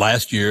Estate.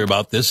 Last year,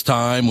 about this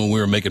time when we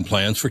were making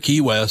plans for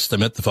Key West, I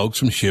met the folks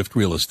from Shift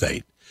Real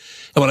Estate.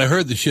 And when I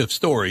heard the Shift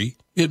story,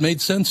 it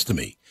made sense to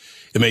me.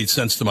 It made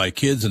sense to my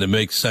kids, and it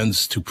makes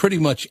sense to pretty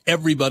much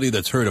everybody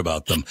that's heard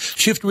about them.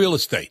 Shift Real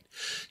Estate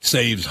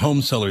saves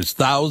home sellers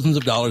thousands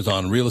of dollars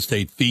on real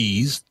estate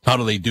fees. How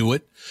do they do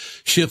it?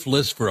 Shift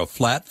lists for a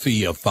flat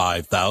fee of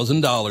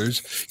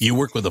 $5,000. You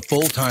work with a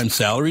full-time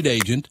salaried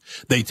agent.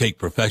 They take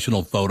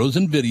professional photos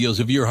and videos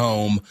of your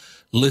home,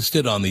 list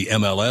it on the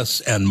MLS,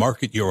 and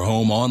market your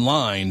home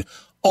online,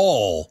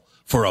 all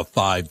for a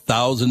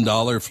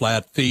 $5,000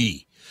 flat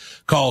fee.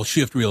 Call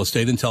Shift Real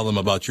Estate and tell them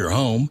about your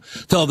home.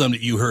 Tell them that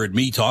you heard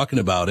me talking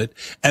about it,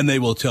 and they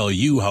will tell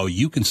you how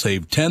you can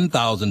save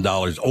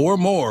 $10,000 or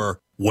more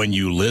when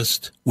you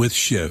list with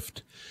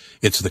Shift.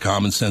 It's the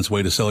common sense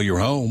way to sell your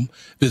home.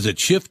 Visit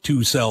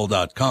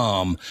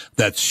shift2sell.com.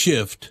 That's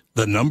shift,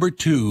 the number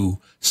 2,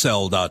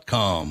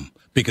 sell.com.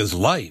 Because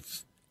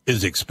life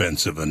is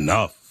expensive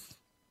enough.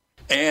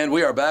 And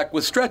we are back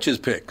with Stretches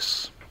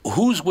Picks.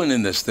 Who's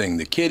winning this thing?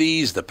 The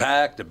Kitties, the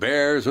Pack, the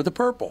Bears, or the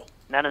Purple?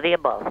 None of the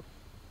above.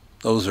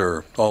 Those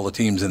are all the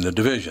teams in the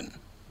division.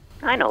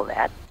 I know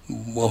that.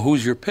 Well,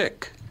 who's your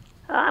pick?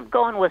 I'm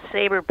going with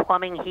Sabre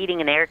Plumbing,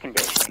 Heating, and Air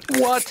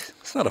Conditioning. What?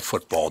 It's not a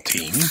football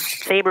team.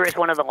 Sabre is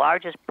one of the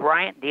largest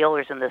Bryant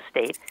dealers in the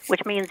state,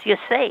 which means you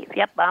save.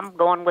 Yep, I'm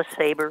going with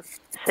Sabre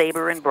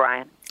and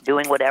Bryant,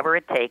 doing whatever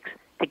it takes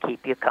to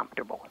keep you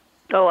comfortable.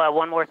 Oh,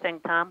 one more thing,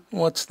 Tom.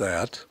 What's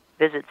that?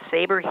 Visit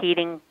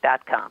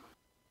saberheating.com.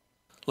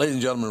 Ladies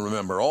and gentlemen,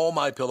 remember, all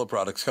MyPillow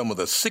products come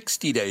with a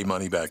 60-day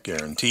money-back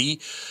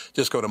guarantee.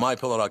 Just go to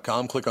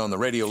MyPillow.com, click on the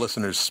radio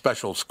listeners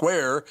special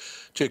square,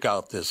 check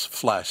out this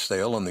flash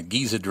sale on the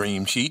Giza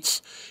Dream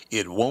Sheets.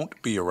 It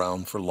won't be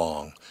around for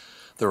long.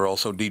 There are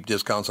also deep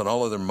discounts on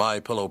all other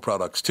MyPillow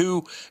products,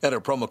 too. Enter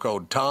promo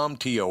code TOM,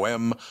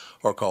 T-O-M,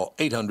 or call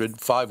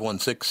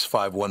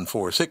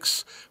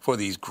 800-516-5146 for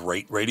these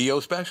great radio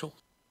specials.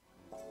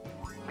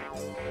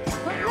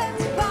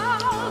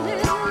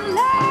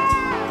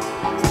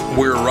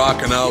 We're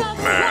rocking out,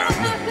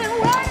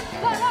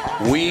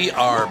 man. We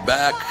are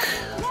back.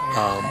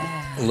 A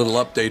little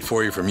update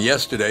for you from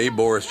yesterday.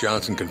 Boris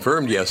Johnson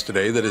confirmed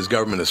yesterday that his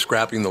government is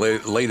scrapping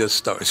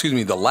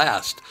the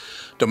last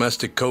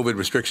domestic COVID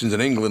restrictions in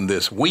England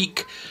this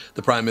week.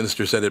 The Prime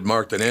Minister said it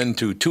marked an end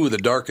to two of the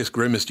darkest,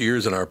 grimmest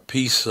years in our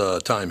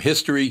peacetime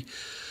history.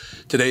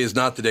 Today is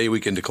not the day we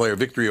can declare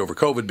victory over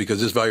COVID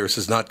because this virus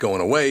is not going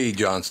away,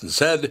 Johnson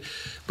said.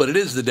 But it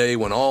is the day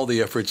when all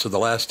the efforts of the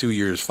last 2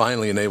 years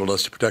finally enabled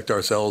us to protect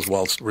ourselves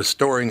whilst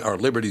restoring our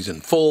liberties in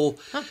full.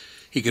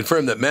 He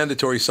confirmed that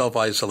mandatory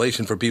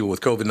self-isolation for people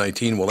with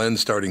COVID-19 will end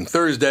starting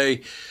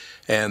Thursday.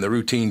 and the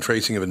routine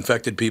tracing of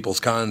infected people's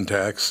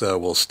contacts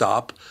will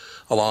stop,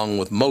 along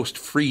with most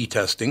free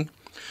testing.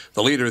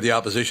 The leader of the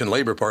opposition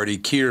Labour Party,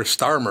 Keir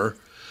Starmer,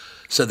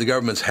 said the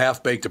government's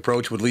half-baked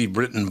approach would leave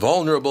Britain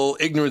vulnerable.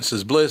 Ignorance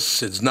is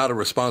bliss. It's not a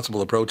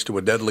responsible approach to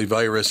a deadly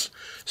virus,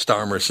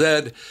 Starmer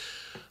said.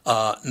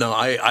 No,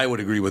 I would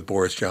agree with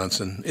Boris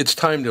Johnson. It's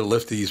time to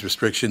lift these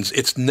restrictions.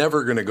 It's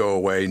never going to go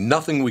away.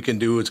 Nothing we can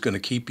do is going to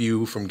keep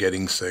you from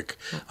getting sick.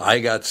 I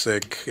got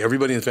sick.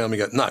 Everybody in the family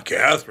got, not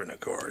Catherine, of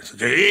course.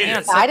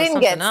 Yeah, I didn't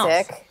get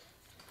sick.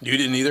 You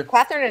didn't either?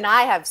 Catherine and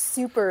I have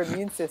super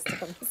immune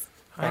systems.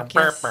 I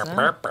guess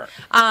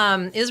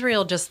so.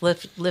 Israel just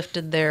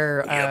lifted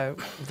their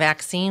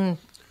vaccine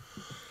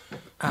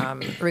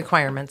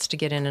requirements to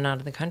get in and out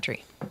of the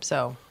country.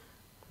 So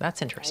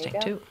that's interesting,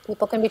 too.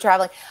 People can be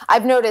traveling.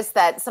 I've noticed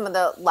that some of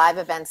the live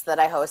events that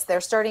I host,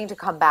 they're starting to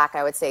come back,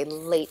 I would say,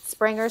 late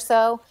spring or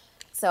so.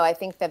 So I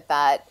think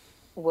that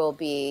we'll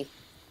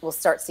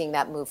start seeing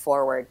that move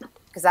forward,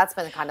 because that's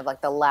been kind of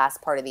like the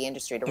last part of the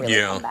industry to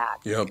really come back.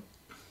 Yep.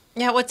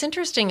 Yeah, what's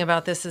interesting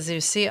about this is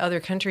you see other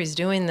countries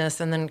doing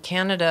this, and then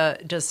Canada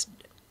just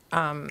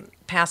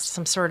passed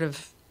some sort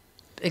of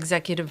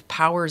executive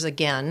powers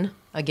again.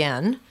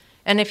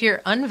 And if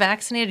you're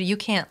unvaccinated, you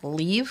can't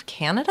leave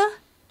Canada?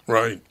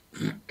 Right.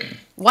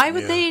 Why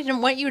would they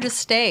even want you to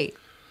stay?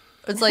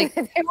 It's like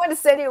they want to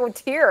send you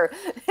here.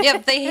 Yeah,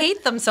 if they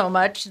hate them so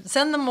much,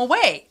 send them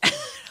away.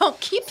 Don't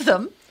keep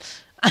them.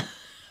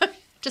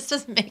 Just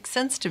doesn't make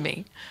sense to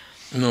me.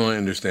 No, I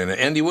understand it.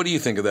 Andy, what do you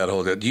think of that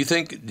whole thing? Do you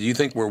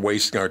think we're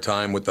wasting our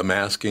time with the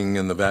masking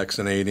and the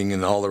vaccinating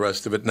and all the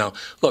rest of it? Now,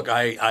 look,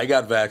 I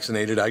got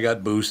vaccinated, I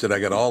got boosted, I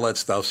got all that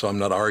stuff, so I'm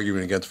not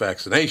arguing against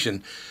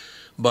vaccination.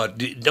 But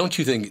do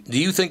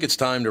you think it's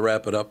time to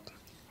wrap it up?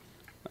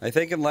 I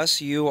think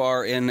unless you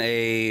are in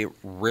a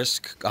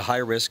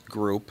high-risk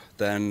group,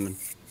 then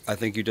I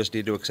think you just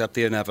need to accept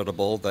the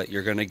inevitable that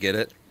you're going to get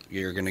it,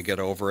 you're going to get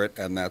over it,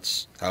 and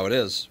that's how it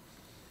is.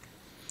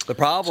 The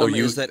problem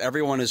is that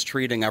everyone is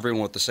treating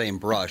everyone with the same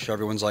brush.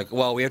 Everyone's like,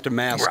 well, we have to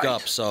mask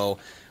up, so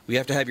we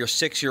have to have your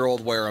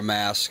 6-year-old wear a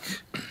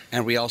mask,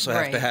 and we also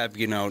have to have,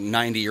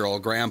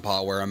 90-year-old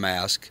grandpa wear a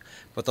mask.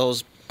 But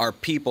those are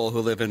people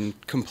who live in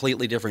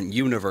completely different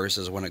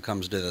universes when it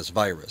comes to this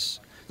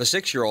virus. The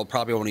 6-year-old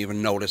probably won't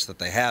even notice that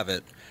they have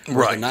it.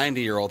 Right. The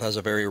 90-year-old has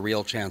a very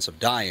real chance of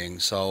dying,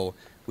 so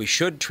we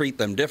should treat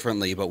them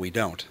differently, but we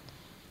don't.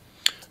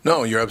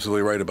 No, you're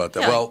absolutely right about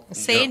that. Yeah, well,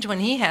 Sage, when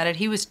he had it,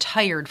 he was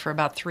tired for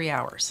about 3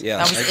 hours. Yeah,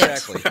 that was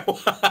exactly.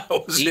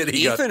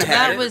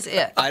 That was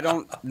it. I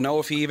don't know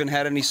if he even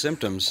had any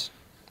symptoms.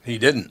 He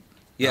didn't.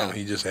 Yeah, no,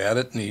 he just had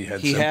it, and he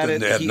had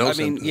symptoms. He had no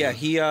symptoms. Yeah,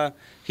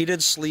 he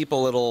did sleep a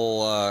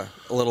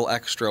little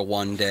extra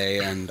one day,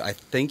 and I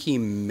think he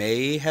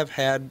may have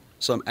had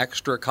some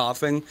extra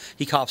coughing.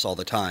 He coughs all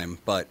the time,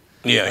 but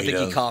I think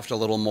he coughed a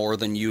little more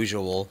than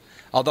usual.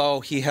 Although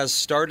he has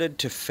started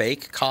to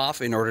fake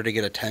cough in order to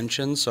get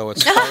attention, so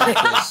it's hard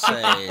to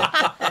say.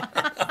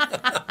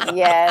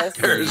 Yes.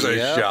 There's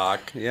a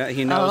shock. Yeah,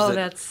 he knows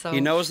that's so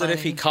he knows funny. that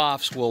if he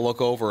coughs, we'll look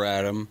over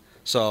at him.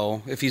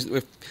 So if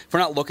we're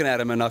not looking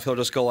at him enough, he'll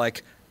just go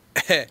like,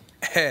 heh,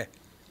 heh.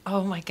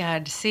 Oh my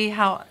God! See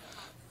how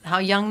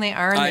young they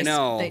are. I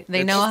know.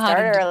 They know how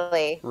to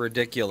early.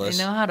 Ridiculous.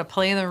 They know how to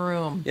play the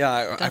room.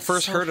 Yeah, I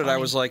first heard it. I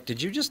was like,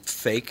 did you just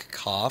fake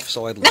cough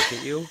so I'd look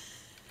at you?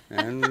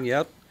 And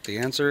yep. The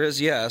answer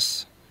is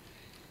yes.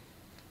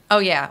 Oh,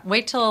 yeah.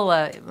 Wait till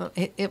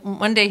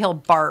one day he'll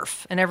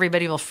barf, and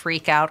everybody will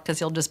freak out because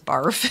he'll just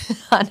barf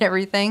on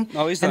everything.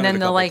 Oh, he's done it a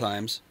couple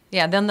times.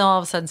 Yeah, then they'll all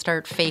of a sudden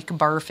start fake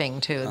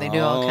barfing, too. They do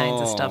all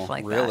kinds of stuff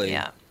like really?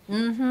 that. Yeah.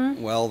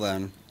 Mm-hmm. Well,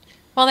 then.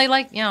 Well, they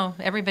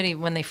everybody,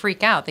 when they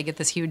freak out, they get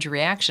this huge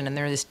reaction, and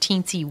they're this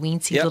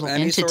teensy-weensy little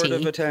any entity. sort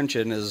of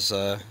attention is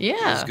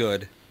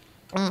good.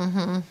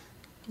 Mm-hmm.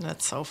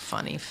 That's so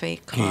funny,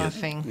 fake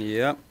coughing.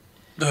 Yep.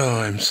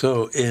 Oh, I'm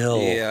so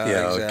ill.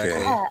 Yeah,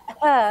 exactly.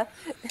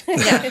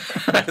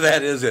 Yeah.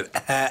 That is it.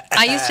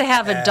 I used to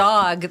have a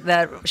dog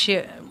that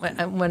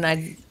when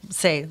I'd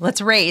say, let's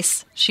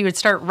race, she would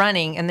start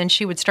running, and then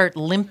she would start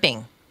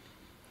limping.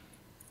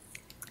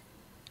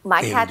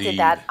 My cat did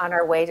that on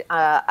our way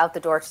out the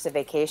door to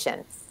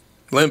vacation.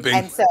 Limping.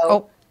 And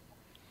so...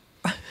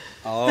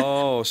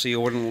 Oh, so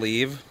you wouldn't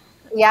leave?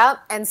 Yeah,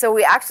 and so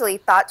we actually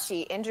thought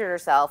she injured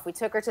herself. We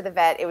took her to the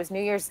vet. It was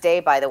New Year's Day,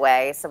 by the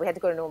way, so we had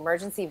to go to an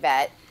emergency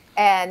vet.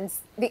 And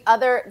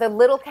the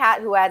little cat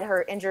who had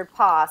her injured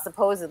paw,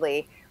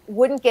 supposedly,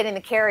 wouldn't get in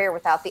the carrier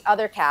without the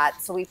other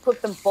cat. So we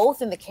put them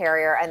both in the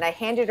carrier, and I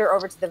handed her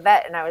over to the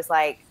vet, and I was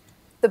like,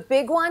 the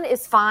big one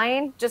is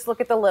fine. Just look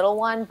at the little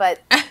one. But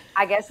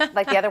I guess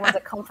like the other one's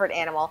a comfort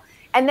animal.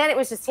 And then it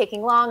was just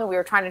taking long, and we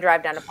were trying to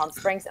drive down to Palm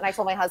Springs. And I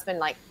told my husband,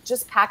 like,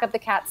 just pack up the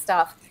cat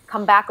stuff,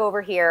 come back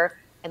over here,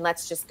 and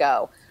let's just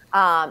go.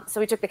 So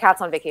we took the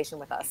cats on vacation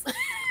with us.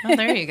 Oh,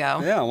 there you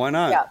go. Yeah, why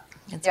not? Yeah.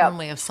 It's one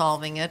way of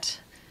solving it.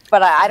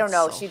 But I don't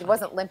know. She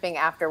wasn't limping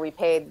after we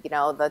paid, the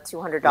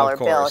 $200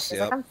 bill. She's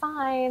like, I'm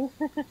fine.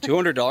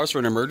 $200 for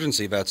an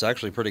emergency vet's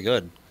actually pretty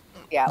good.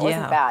 Yeah, it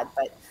wasn't bad.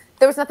 But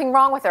there was nothing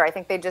wrong with her. I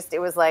think it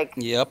was like,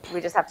 Yep. we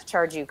just have to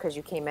charge you because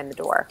you came in the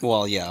door.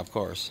 Well, yeah, of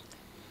course.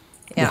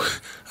 Yeah.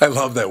 I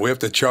love that. We have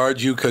to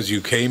charge you because you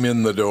came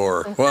in the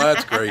door. Well,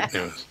 that's great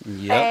news.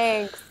 Yep.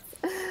 Thanks.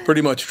 Pretty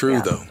much true,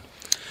 though.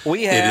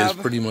 We It have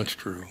is pretty much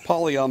true.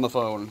 Paulie on the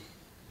phone.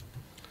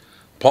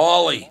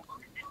 Paulie.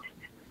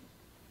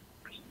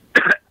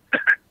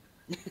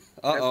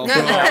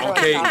 Uh-oh.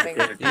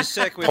 Okay. He's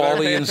sick. We better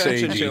Paulie pay and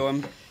attention Seiji. to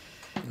him.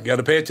 Got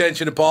to pay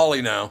attention to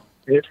Paulie now.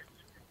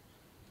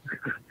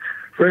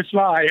 First of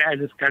all, I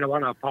just kind of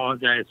want to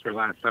apologize for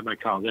last time I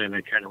called in. I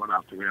kind of went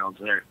off the rails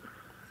there.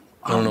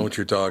 I don't know what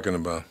you're talking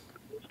about.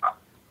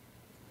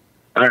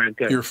 All right,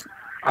 good. You're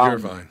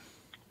fine.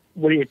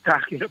 When you're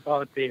talking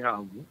about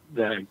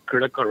the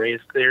critical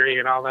race theory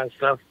and all that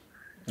stuff,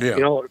 Yeah.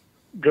 you know,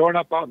 growing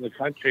up out in the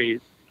country,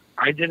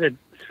 I didn't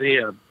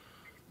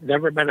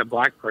never met a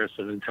black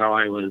person until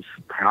I was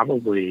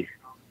probably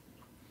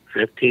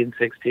 15,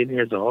 16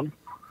 years old.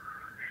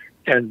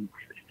 And,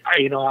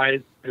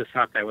 I just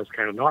thought that was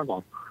kind of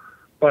normal.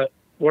 But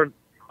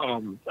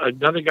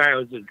another guy I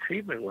was in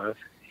treatment with,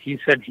 he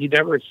said he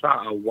never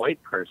saw a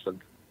white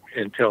person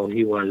until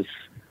he was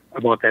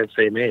about that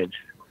same age.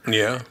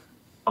 Yeah.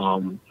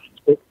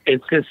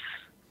 It's just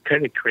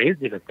kind of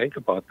crazy to think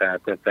about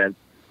that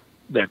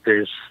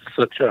there's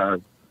such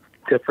a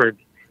different,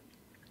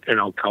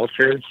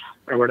 cultures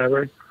or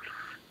whatever,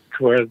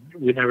 to where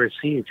we never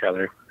see each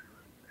other.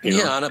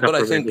 But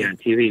I think on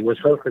TV with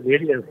social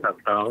media and stuff,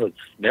 though, it's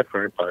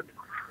different. But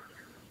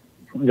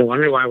no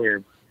wonder why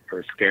we're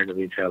scared of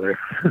each other.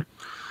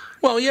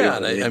 Well, yeah,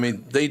 I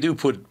mean, they do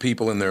put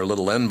people in their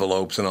little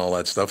envelopes and all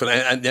that stuff,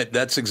 and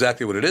that's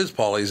exactly what it is,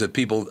 Paulie. Is that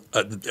people?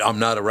 I'm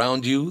not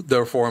around you,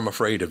 therefore I'm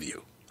afraid of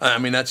you. I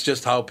mean, that's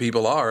just how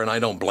people are, and I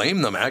don't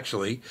blame them,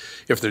 actually.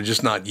 If they're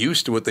just not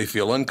used to it, they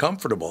feel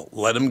uncomfortable.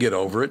 Let them get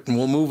over it, and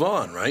we'll move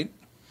on, right?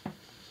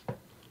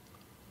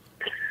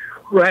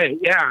 Right,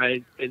 yeah.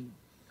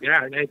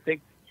 And I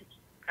think,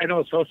 I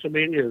know social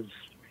media is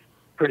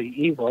pretty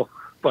evil,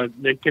 but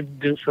it can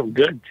do some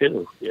good,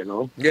 too,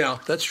 Yeah,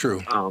 that's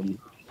true.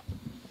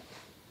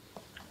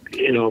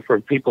 For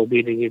people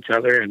meeting each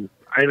other. And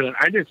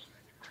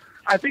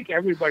I think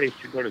everybody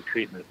should go to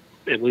treatment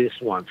at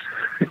least once,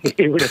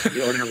 even if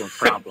you don't have a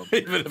problem.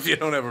 Even if you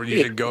don't ever,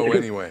 you should go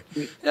anyway.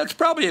 That's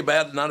probably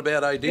not a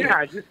bad idea.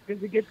 Yeah, just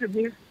because you get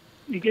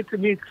to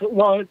meet.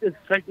 Well,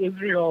 it's like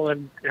Israel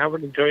and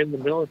having to join the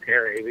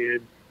military. I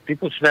mean,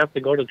 people should have to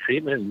go to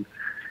treatment and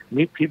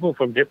meet people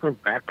from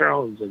different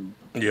backgrounds and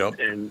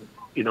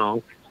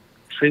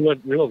see what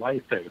real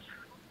life is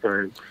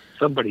for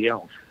somebody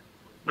else,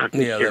 not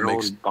just your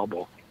own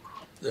bubble.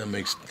 That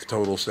makes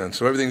total sense.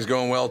 So everything's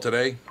going well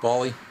today,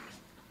 Paulie?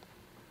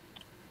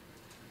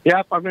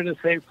 Yep, I'm in the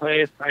same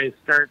place. I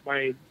start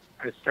my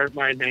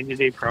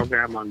 90-day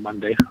program on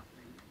Monday.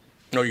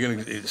 No, you're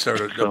going to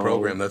start a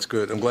program. That's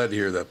good. I'm glad to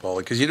hear that, Paulie,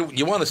 because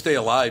you want to stay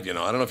alive. I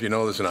don't know if you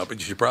know this or not, but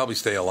you should probably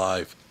stay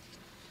alive.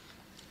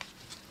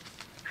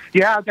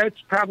 Yeah,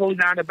 that's probably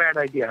not a bad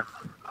idea.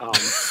 Well,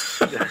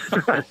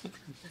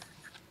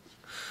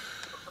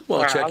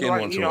 check in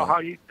once in a while.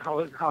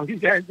 How you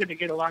guys going to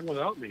get along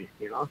without me?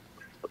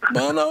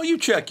 Well, no, you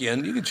check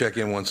in. You can check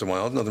in once in a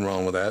while. There's nothing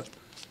wrong with that.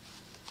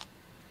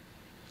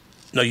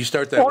 No, you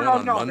start that one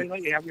on Monday. They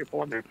let you have your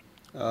phone there.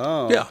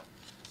 Oh. Yeah.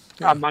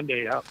 On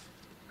Monday, yeah.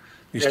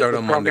 You start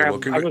on Monday.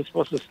 Well, I was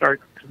supposed to start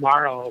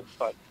tomorrow,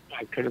 but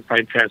I couldn't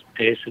find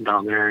transportation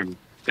down there, and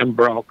I'm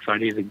broke, so I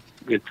need to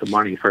get some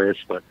money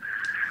first. But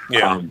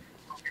yeah,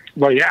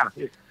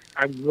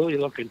 I'm really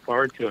looking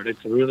forward to it.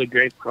 It's a really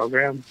great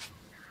program.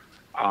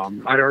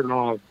 I don't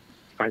know if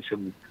I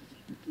should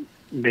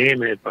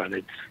name it, but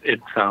it's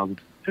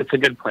a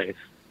good place,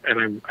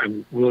 and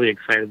I'm really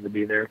excited to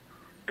be there,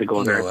 to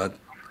go there.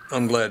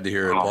 I'm glad to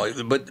hear it,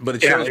 Paulie. But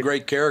it shows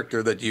great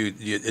character that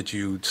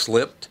you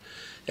slipped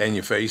and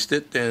you faced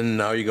it, and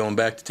now you're going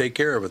back to take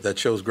care of it. That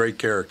shows great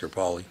character,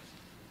 Paulie.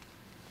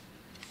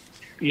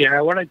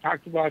 Yeah, what I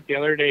talked about the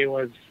other day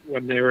was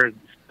when they were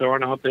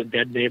throwing out the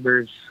dead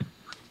neighbors.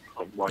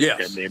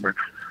 Dead neighbor.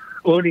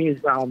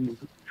 Udi's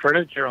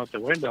furniture out the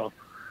window.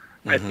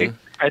 Mm-hmm.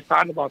 I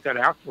thought about that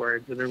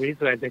afterwards, and the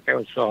reason I think I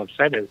was so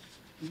upset is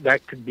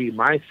that could be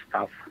my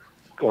stuff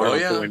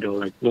going out the window.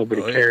 Like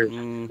nobody cares.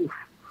 Mm.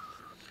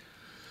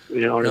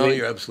 You know what I mean?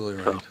 You're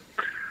absolutely right. So,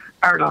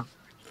 I don't know.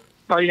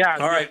 But yeah,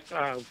 all right.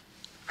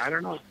 I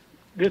don't know.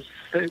 This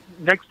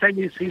next time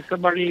you see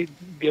somebody,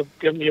 give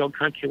them the old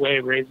country way,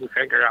 raise the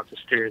finger off the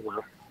steering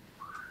wheel,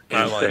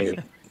 and say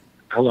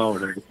hello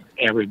to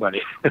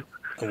everybody. It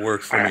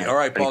worked for me. All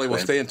right, Paulie, we'll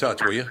stay in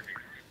touch, will you?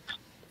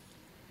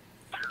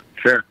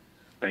 Sure.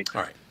 Thanks.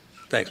 All right.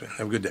 Thanks, man.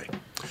 Have a good day.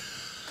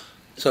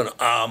 So,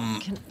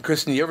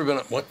 Kristen, you ever been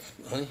what,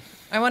 honey?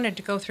 I wanted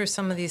to go through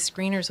some of these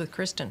screeners with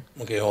Kristen.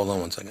 Okay, hold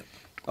on one second.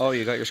 Oh,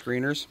 you got your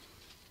screeners?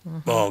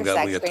 Mm-hmm. Oh,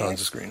 God, we got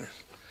tons of screeners.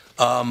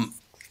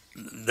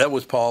 That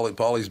was Paulie.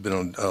 Paulie's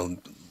been a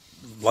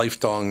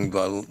lifelong,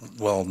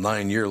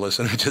 9-year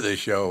listener to this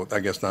show. I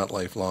guess not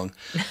lifelong.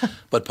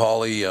 But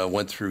Paulie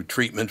went through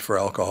treatment for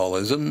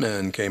alcoholism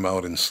and came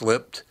out and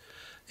slipped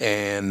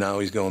and now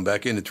he's going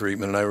back into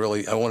treatment. And I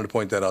wanted to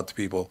point that out to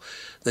people,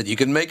 that you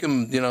can make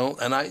him,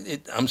 and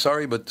I'm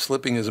sorry, but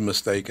slipping is a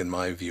mistake in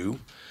my view.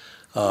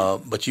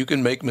 But you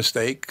can make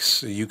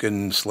mistakes, you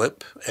can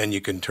slip, and you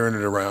can turn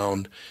it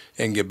around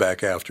and get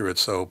back after it.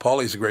 So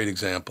Paulie's a great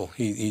example.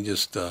 He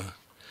just,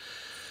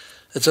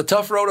 it's a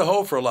tough road to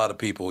hoe for a lot of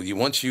people.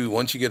 Once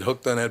you get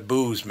hooked on that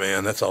booze,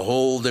 man, that's a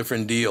whole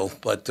different deal.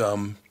 But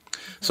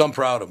so I'm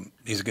proud of him.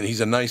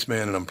 He's a nice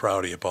man, and I'm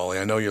proud of you, Paulie.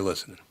 I know you're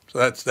listening. So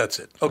that's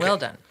it. Okay. Well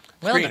done.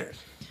 Screeners.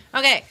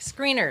 Okay,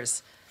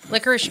 screeners.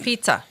 Licorice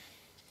Pizza.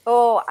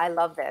 Oh, I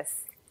love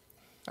this.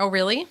 Oh,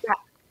 really?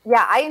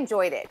 Yeah, I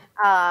enjoyed it.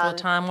 Will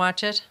Tom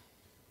watch it?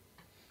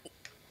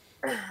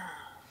 I'm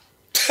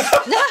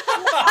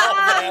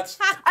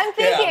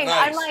thinking.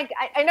 Nice. I'm like,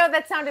 I know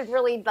that sounded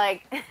really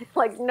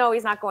like no,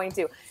 he's not going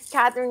to.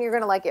 Catherine, you're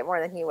going to like it more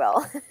than he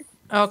will.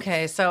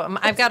 Okay, so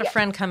I've got a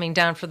friend coming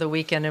down for the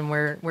weekend, and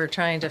we're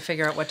trying to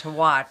figure out what to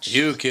watch.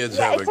 You kids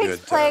have a good time. It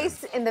takes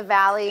place in the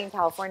Valley in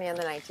California in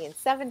the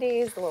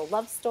 1970s. A little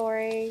love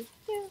story.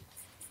 Yeah.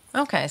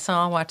 Okay, so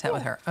I'll watch that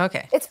with her.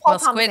 Okay. It's Paul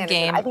Thomas Squid Anderson.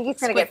 Game. I think he's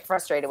going to get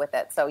frustrated with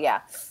it. So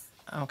yeah.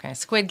 Okay,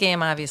 Squid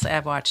Game. Obviously,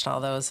 I've watched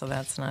all those, so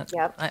that's not.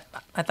 Yep.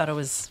 I thought it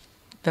was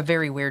a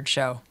very weird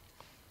show.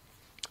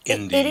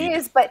 Indeed. It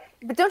is, but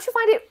don't you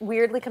find it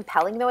weirdly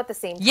compelling though at the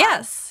same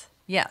time?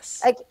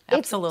 Yes. Like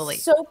Absolutely.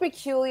 It's so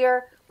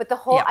peculiar, but the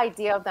whole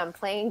idea of them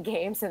playing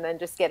games and then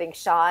just getting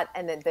shot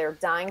and then they're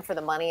dying for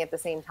the money at the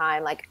same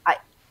time, like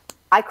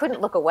I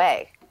couldn't look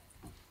away.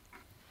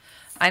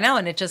 I know,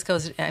 and it just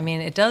goes. I mean,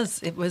 it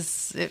does. It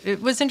was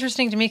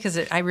interesting to me because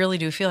I really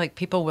do feel like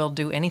people will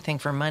do anything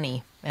for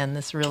money, and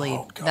this really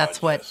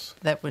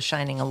that was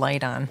shining a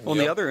light on. Well,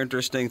 the other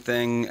interesting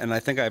thing, and I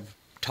think I've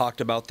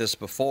talked about this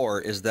before,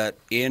 is that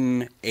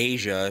in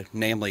Asia,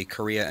 namely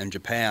Korea and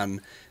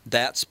Japan,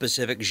 that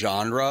specific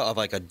genre of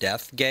like a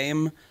death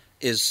game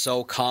is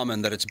so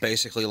common that it's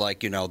basically like,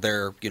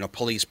 they're,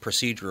 police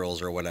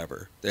procedurals or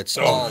whatever. It's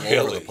all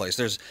over the place.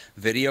 There's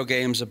video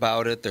games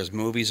about it. There's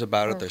movies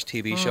about it. There's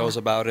TV shows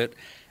about it.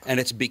 And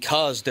it's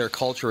because their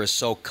culture is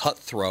so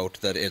cutthroat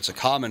that it's a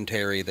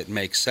commentary that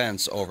makes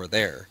sense over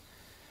there.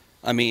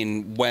 I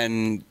mean,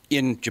 when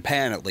in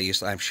Japan, at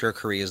least, I'm sure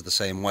Korea is the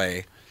same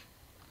way.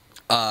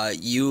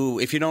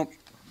 If you don't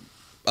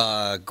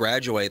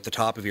graduate the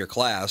top of your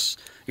class,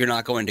 you're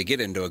not going to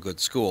get into a good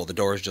school. The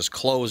door is just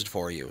closed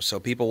for you. So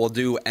people will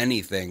do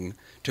anything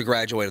to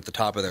graduate at the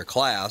top of their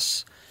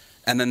class,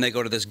 and then they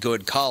go to this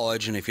good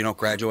college, and if you don't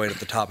graduate at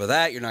the top of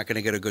that, you're not going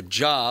to get a good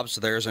job. So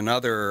there's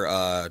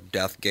another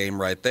death game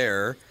right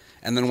there.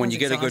 And then when you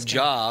get a good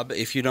job,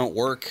 if you don't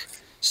work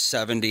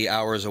 70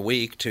 hours a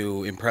week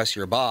to impress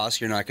your boss,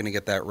 you're not going to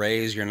get that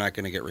raise, you're not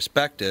going to get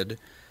respected.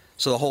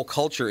 So the whole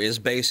culture is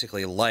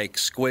basically like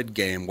Squid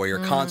Game, where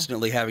you're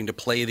constantly having to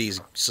play these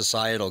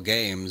societal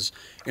games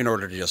in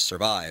order to just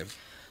survive.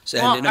 So,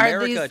 and in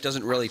America, it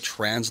doesn't really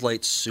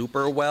translate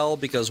super well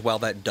because while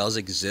that does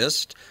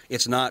exist,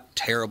 it's not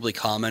terribly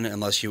common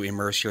unless you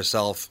immerse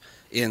yourself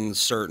in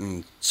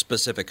certain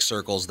specific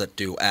circles that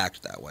do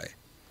act that way.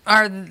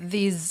 Are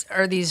these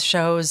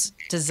shows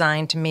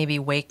designed to maybe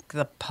wake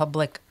the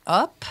public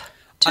up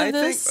to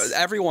this? I think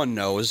everyone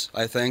knows,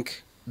 I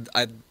think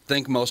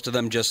most of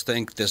them just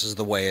think this is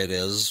the way it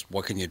is.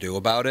 What can you do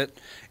about it?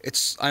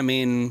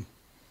 I'm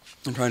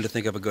trying to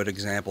think of a good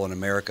example in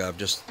America of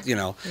just, it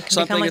can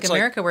become like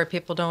America where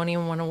people don't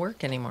even want to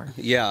work anymore.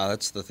 Yeah,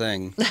 that's the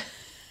thing.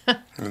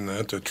 And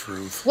that's the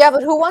truth. Yeah,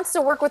 but who wants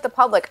to work with the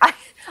public?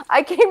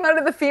 I came out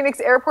of the Phoenix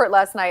airport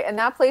last night, and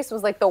that place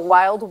was like the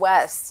Wild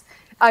West.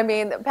 I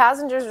mean, the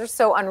passengers are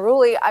so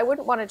unruly. I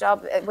wouldn't want a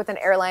job with an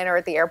airline or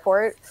at the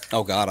airport.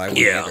 Oh, God, I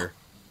wouldn't either.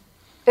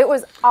 It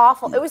was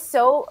awful. It was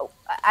so...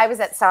 I was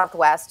at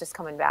Southwest just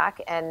coming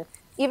back, and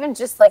even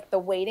just like the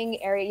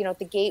waiting area, at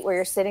the gate where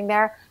you're sitting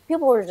there,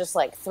 people were just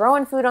like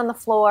throwing food on the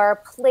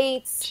floor,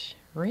 plates,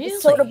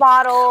 soda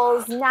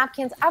bottles,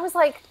 napkins. I was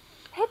like,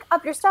 pick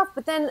up your stuff.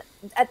 But then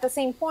at the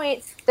same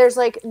point, there's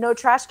like no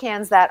trash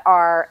cans that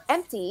are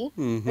empty.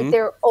 Mm-hmm. Like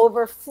they're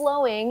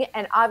overflowing.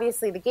 And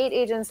obviously the gate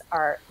agents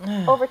are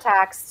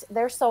overtaxed.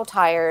 They're so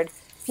tired.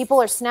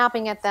 People are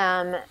snapping at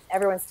them.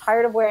 Everyone's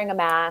tired of wearing a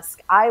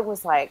mask. I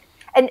was like,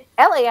 and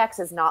LAX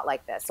is not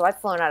like this. So I've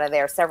flown out of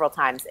there several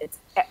times. It's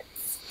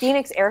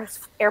Phoenix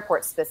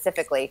Airport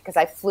specifically, because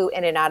I flew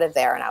in and out of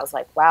there, and I was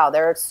like, wow,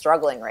 they're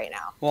struggling right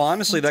now. Well,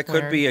 honestly, that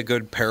could be a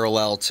good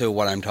parallel to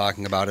what I'm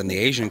talking about in the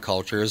Asian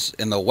cultures.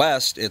 In the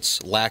West,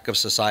 it's lack of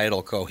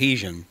societal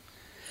cohesion.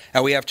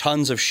 And we have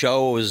tons of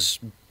shows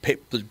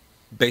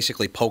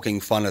basically poking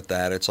fun at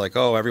that. It's like,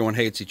 oh, everyone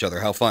hates each other.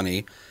 How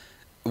funny.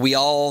 We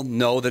all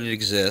know that it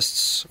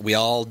exists. We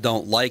all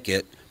don't like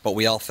it, but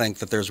we all think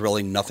that there's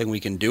really nothing we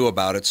can do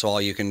about it, so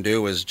all you can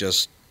do is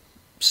just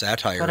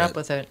satire put up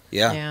with it.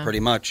 Yeah, pretty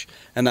much.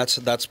 And that's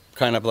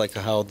kind of like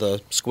how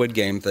the Squid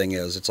Game thing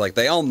is. It's like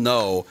they all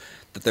know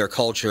that their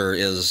culture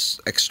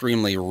is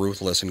extremely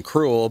ruthless and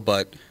cruel,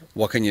 but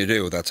what can you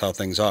do? That's how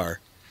things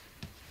are.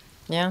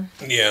 Yeah,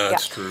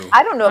 that's true.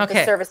 I don't know if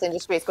the service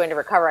industry is going to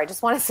recover. I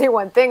just want to say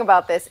one thing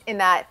about this, in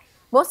that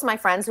most of my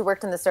friends who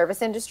worked in the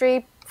service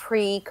industry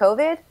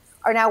pre-COVID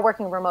are now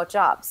working remote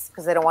jobs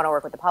because they don't want to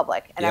work with the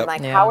public. And I'm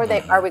like, how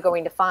are we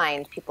going to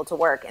find people to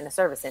work in the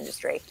service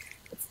industry?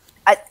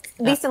 At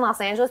least in Los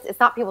Angeles, it's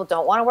not people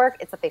don't want to work,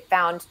 it's that they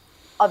found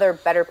other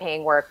better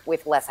paying work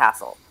with less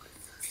hassle.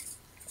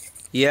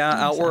 Yeah,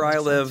 out where I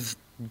live,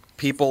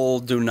 people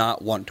do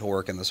not want to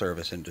work in the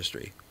service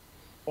industry.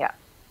 Yeah.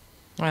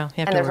 Well,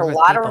 and there's a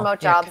lot of remote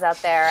jobs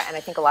out there, and I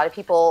think a lot of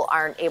people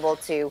aren't able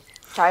to.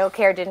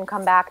 Childcare didn't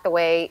come back the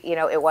way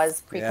it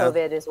was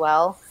pre-COVID as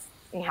well.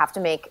 You have to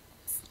make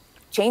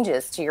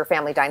changes to your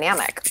family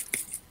dynamic.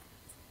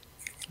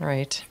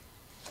 Right.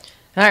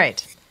 All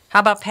right. How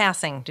about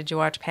Passing? Did you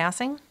watch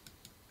Passing?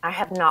 I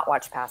have not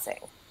watched Passing.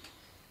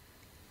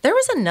 There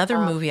was another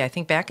movie, I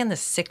think, back in the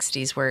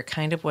 60s where it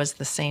kind of was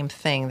the same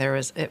thing.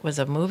 It was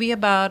a movie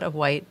about a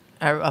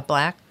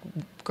black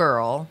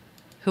girl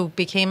who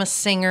became a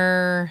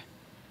singer.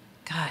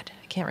 God,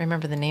 I can't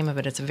remember the name of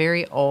it. It's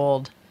very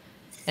old.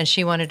 And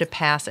she wanted to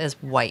pass as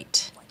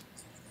white.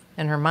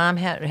 And her mom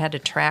had to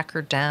track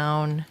her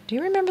down. Do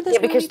you remember this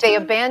movie? Yeah, because they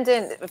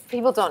abandoned, if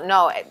people don't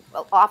know,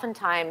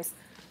 oftentimes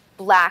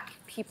black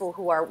people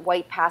who are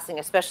white passing,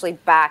 especially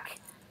back,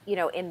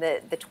 in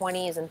the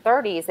 20s and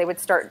 30s, they would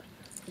start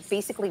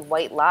basically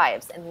white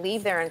lives and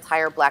leave their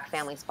entire black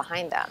families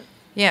behind them.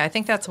 Yeah, I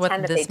think that's what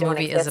this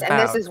movie is about.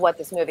 And this is what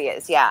this movie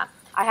is, yeah.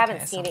 I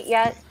haven't seen it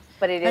yet,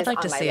 but it is I'd like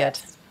on to my see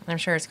list. it. I'm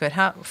sure it's good.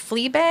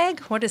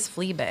 Fleabag? What is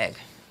Fleabag?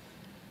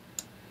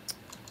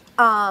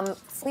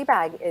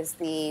 Fleabag is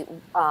the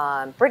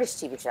British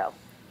TV show.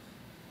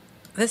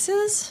 This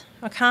is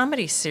a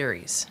comedy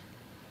series.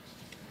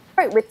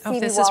 Right, with Phoebe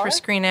this Waller. is for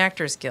Screen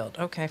Actors Guild.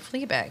 Okay,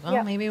 Fleabag.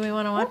 Well, maybe we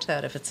want to watch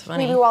that if it's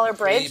funny. Phoebe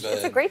Waller-Bridge.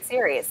 It's a great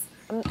series.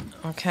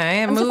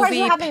 Okay, I'm surprised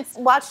you haven't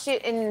watched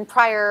it in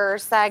prior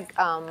SAG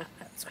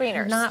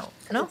screeners.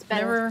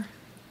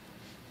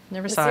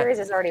 Never saw it. The series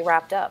is already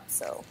wrapped up,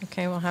 so.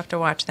 Okay, we'll have to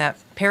watch that.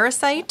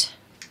 Parasite?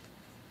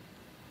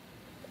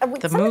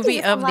 The Some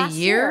movie of the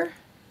year?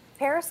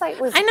 Parasite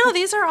was. I know,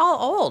 these are all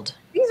old.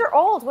 These are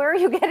old. Where are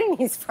you getting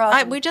these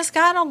from? We just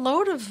got a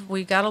load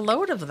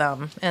of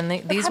them, and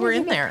these were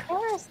in there.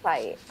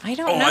 Parasite. I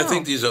don't know. I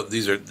think these are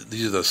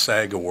the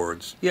SAG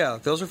awards. Yeah,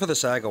 those are for the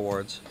SAG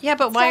awards. Yeah,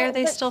 but why are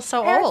they still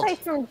so old?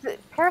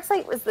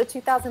 Parasite was the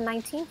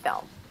 2019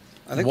 film.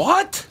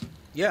 What?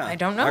 Yeah, I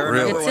don't know. I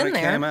remember It's when in it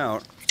there. came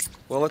out.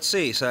 Well, let's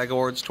see. SAG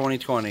Awards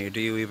 2020.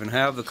 Do you even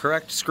have the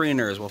correct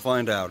screeners? We'll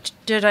find out.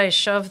 Did I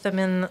shove them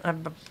in a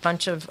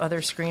bunch of other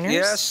screeners?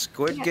 Yes,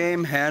 Squid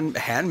Game,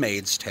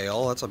 Handmaid's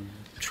Tale. That's a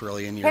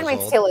trillion years old.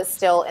 Handmaid's Tale is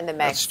still in the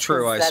mix. That's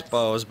true, I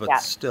suppose,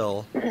 but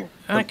still.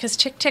 Because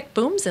Tick Tick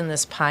Boom's in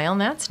this pile, and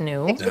that's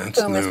new. Tick Tick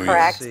Boom is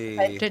correct.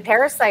 But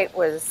Parasite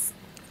was.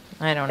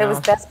 I don't know. It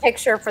was Best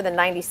Picture for the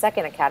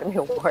 92nd Academy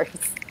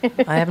Awards.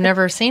 I have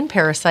never seen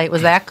Parasite.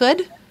 Was that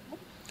good?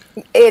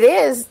 It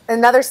is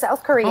another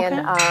South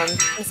Korean.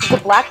 This is a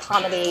black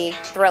comedy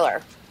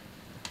thriller.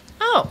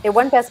 Oh, it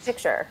won Best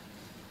Picture,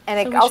 and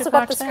it also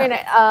got the screen.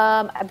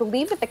 I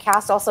believe that the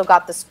cast also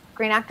got the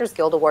Screen Actors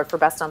Guild Award for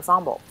Best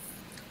Ensemble.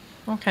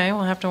 Okay,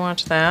 we'll have to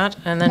watch that.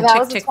 And then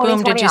Tick Tick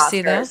Boom. Did you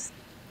see that?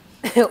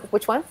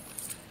 Which one?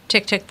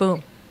 Tick Tick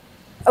Boom.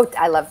 Oh,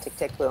 I love Tick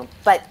Tick Boom,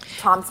 but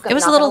Tom's gonna. It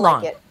was a little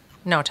long. Like it.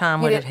 No,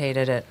 Tom would have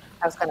hated it.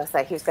 I was going to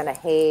say he was going to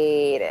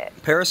hate it.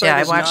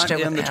 Parasite is not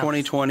in the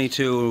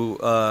 2022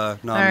 nominees. All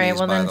right,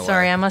 well then,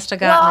 sorry, I must have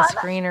gotten the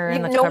screener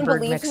and the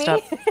cupboard mixed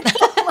up.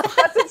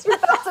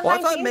 Well,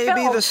 I thought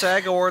maybe the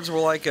SAG Awards were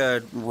like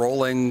a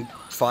rolling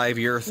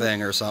 5-year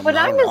thing or something. But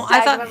I'm a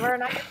SAG member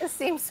and I get the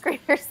same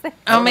screeners thing.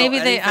 Oh, maybe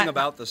anything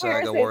about the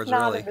SAG Awards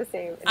really.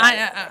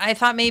 I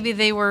thought maybe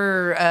they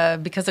were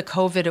because of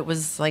COVID. It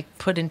was like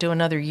put into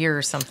another year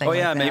or something. Oh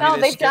yeah, like maybe no,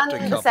 they they've skipped done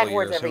a the couple SAG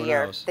Awards years. every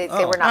year. They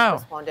were not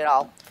postponed at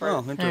all.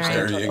 Oh,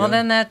 interesting. Right. Well,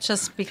 then that's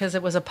just because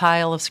it was a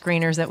pile of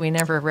screeners that we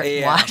never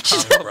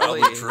watched.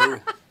 Probably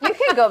true. You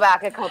can go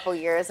back a couple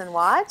years and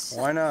watch.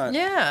 Why not?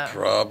 Yeah.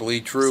 Probably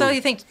true. So you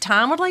think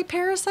Tom would like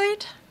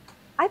Parasite?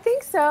 I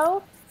think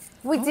so.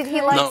 Did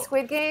he like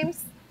Squid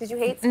Games? Did you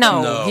hate Squid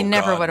Games? No, he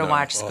never would have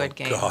watched Squid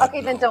Games.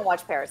 Okay, then don't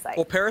watch Parasite.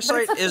 Well,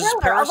 Parasite is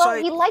Parasite.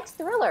 Although he likes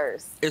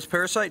thrillers. Is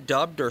Parasite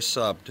dubbed or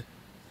subbed?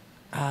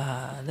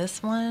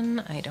 This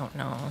one, I don't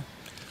know.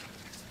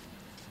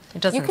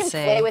 It doesn't say. You can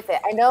play with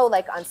it. I know,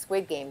 like on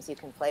Squid Games, you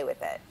can play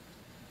with it.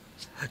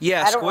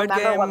 Yeah, Squid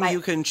Game,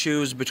 you can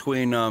choose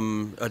between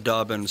a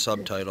dub and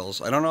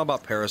subtitles. I don't know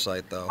about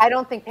Parasite, though. I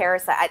don't think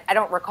Parasite. I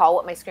don't recall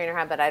what my screener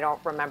had, but I don't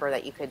remember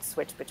that you could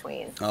switch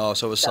between. Oh,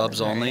 so it was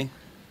subs only?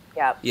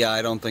 Yeah. Yeah,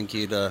 I don't think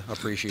you'd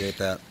appreciate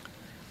that.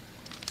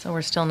 So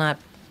we're still not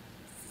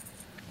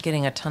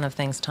getting a ton of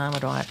things Tom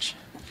would watch.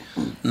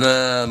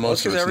 Nah,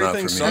 most of it's not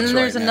for me. And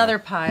there's another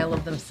pile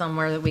of them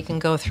somewhere that we can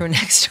go through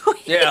next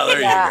week. Yeah, there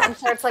you go. I'm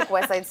sure it's like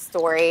West Side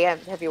Story.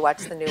 Have you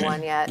watched the new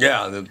one yet?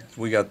 Yeah,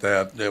 we got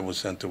that. That was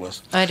sent to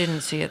us. I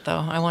didn't see it,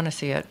 though. I want to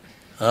see it.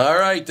 All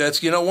right.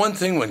 That's, one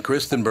thing when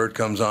Kristen Burt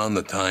comes on,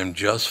 the time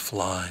just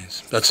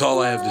flies. That's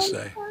all I have to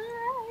say.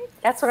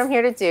 That's what I'm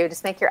here to do.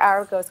 Just make your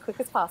hour go as quick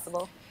as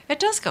possible. It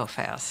does go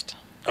fast.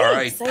 All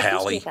right, I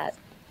Pally. appreciate that.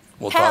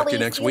 We'll talk to you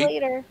next see week. You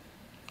later.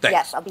 Thanks.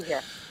 Yes, I'll be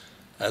here.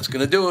 That's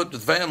going to do it with the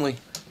family.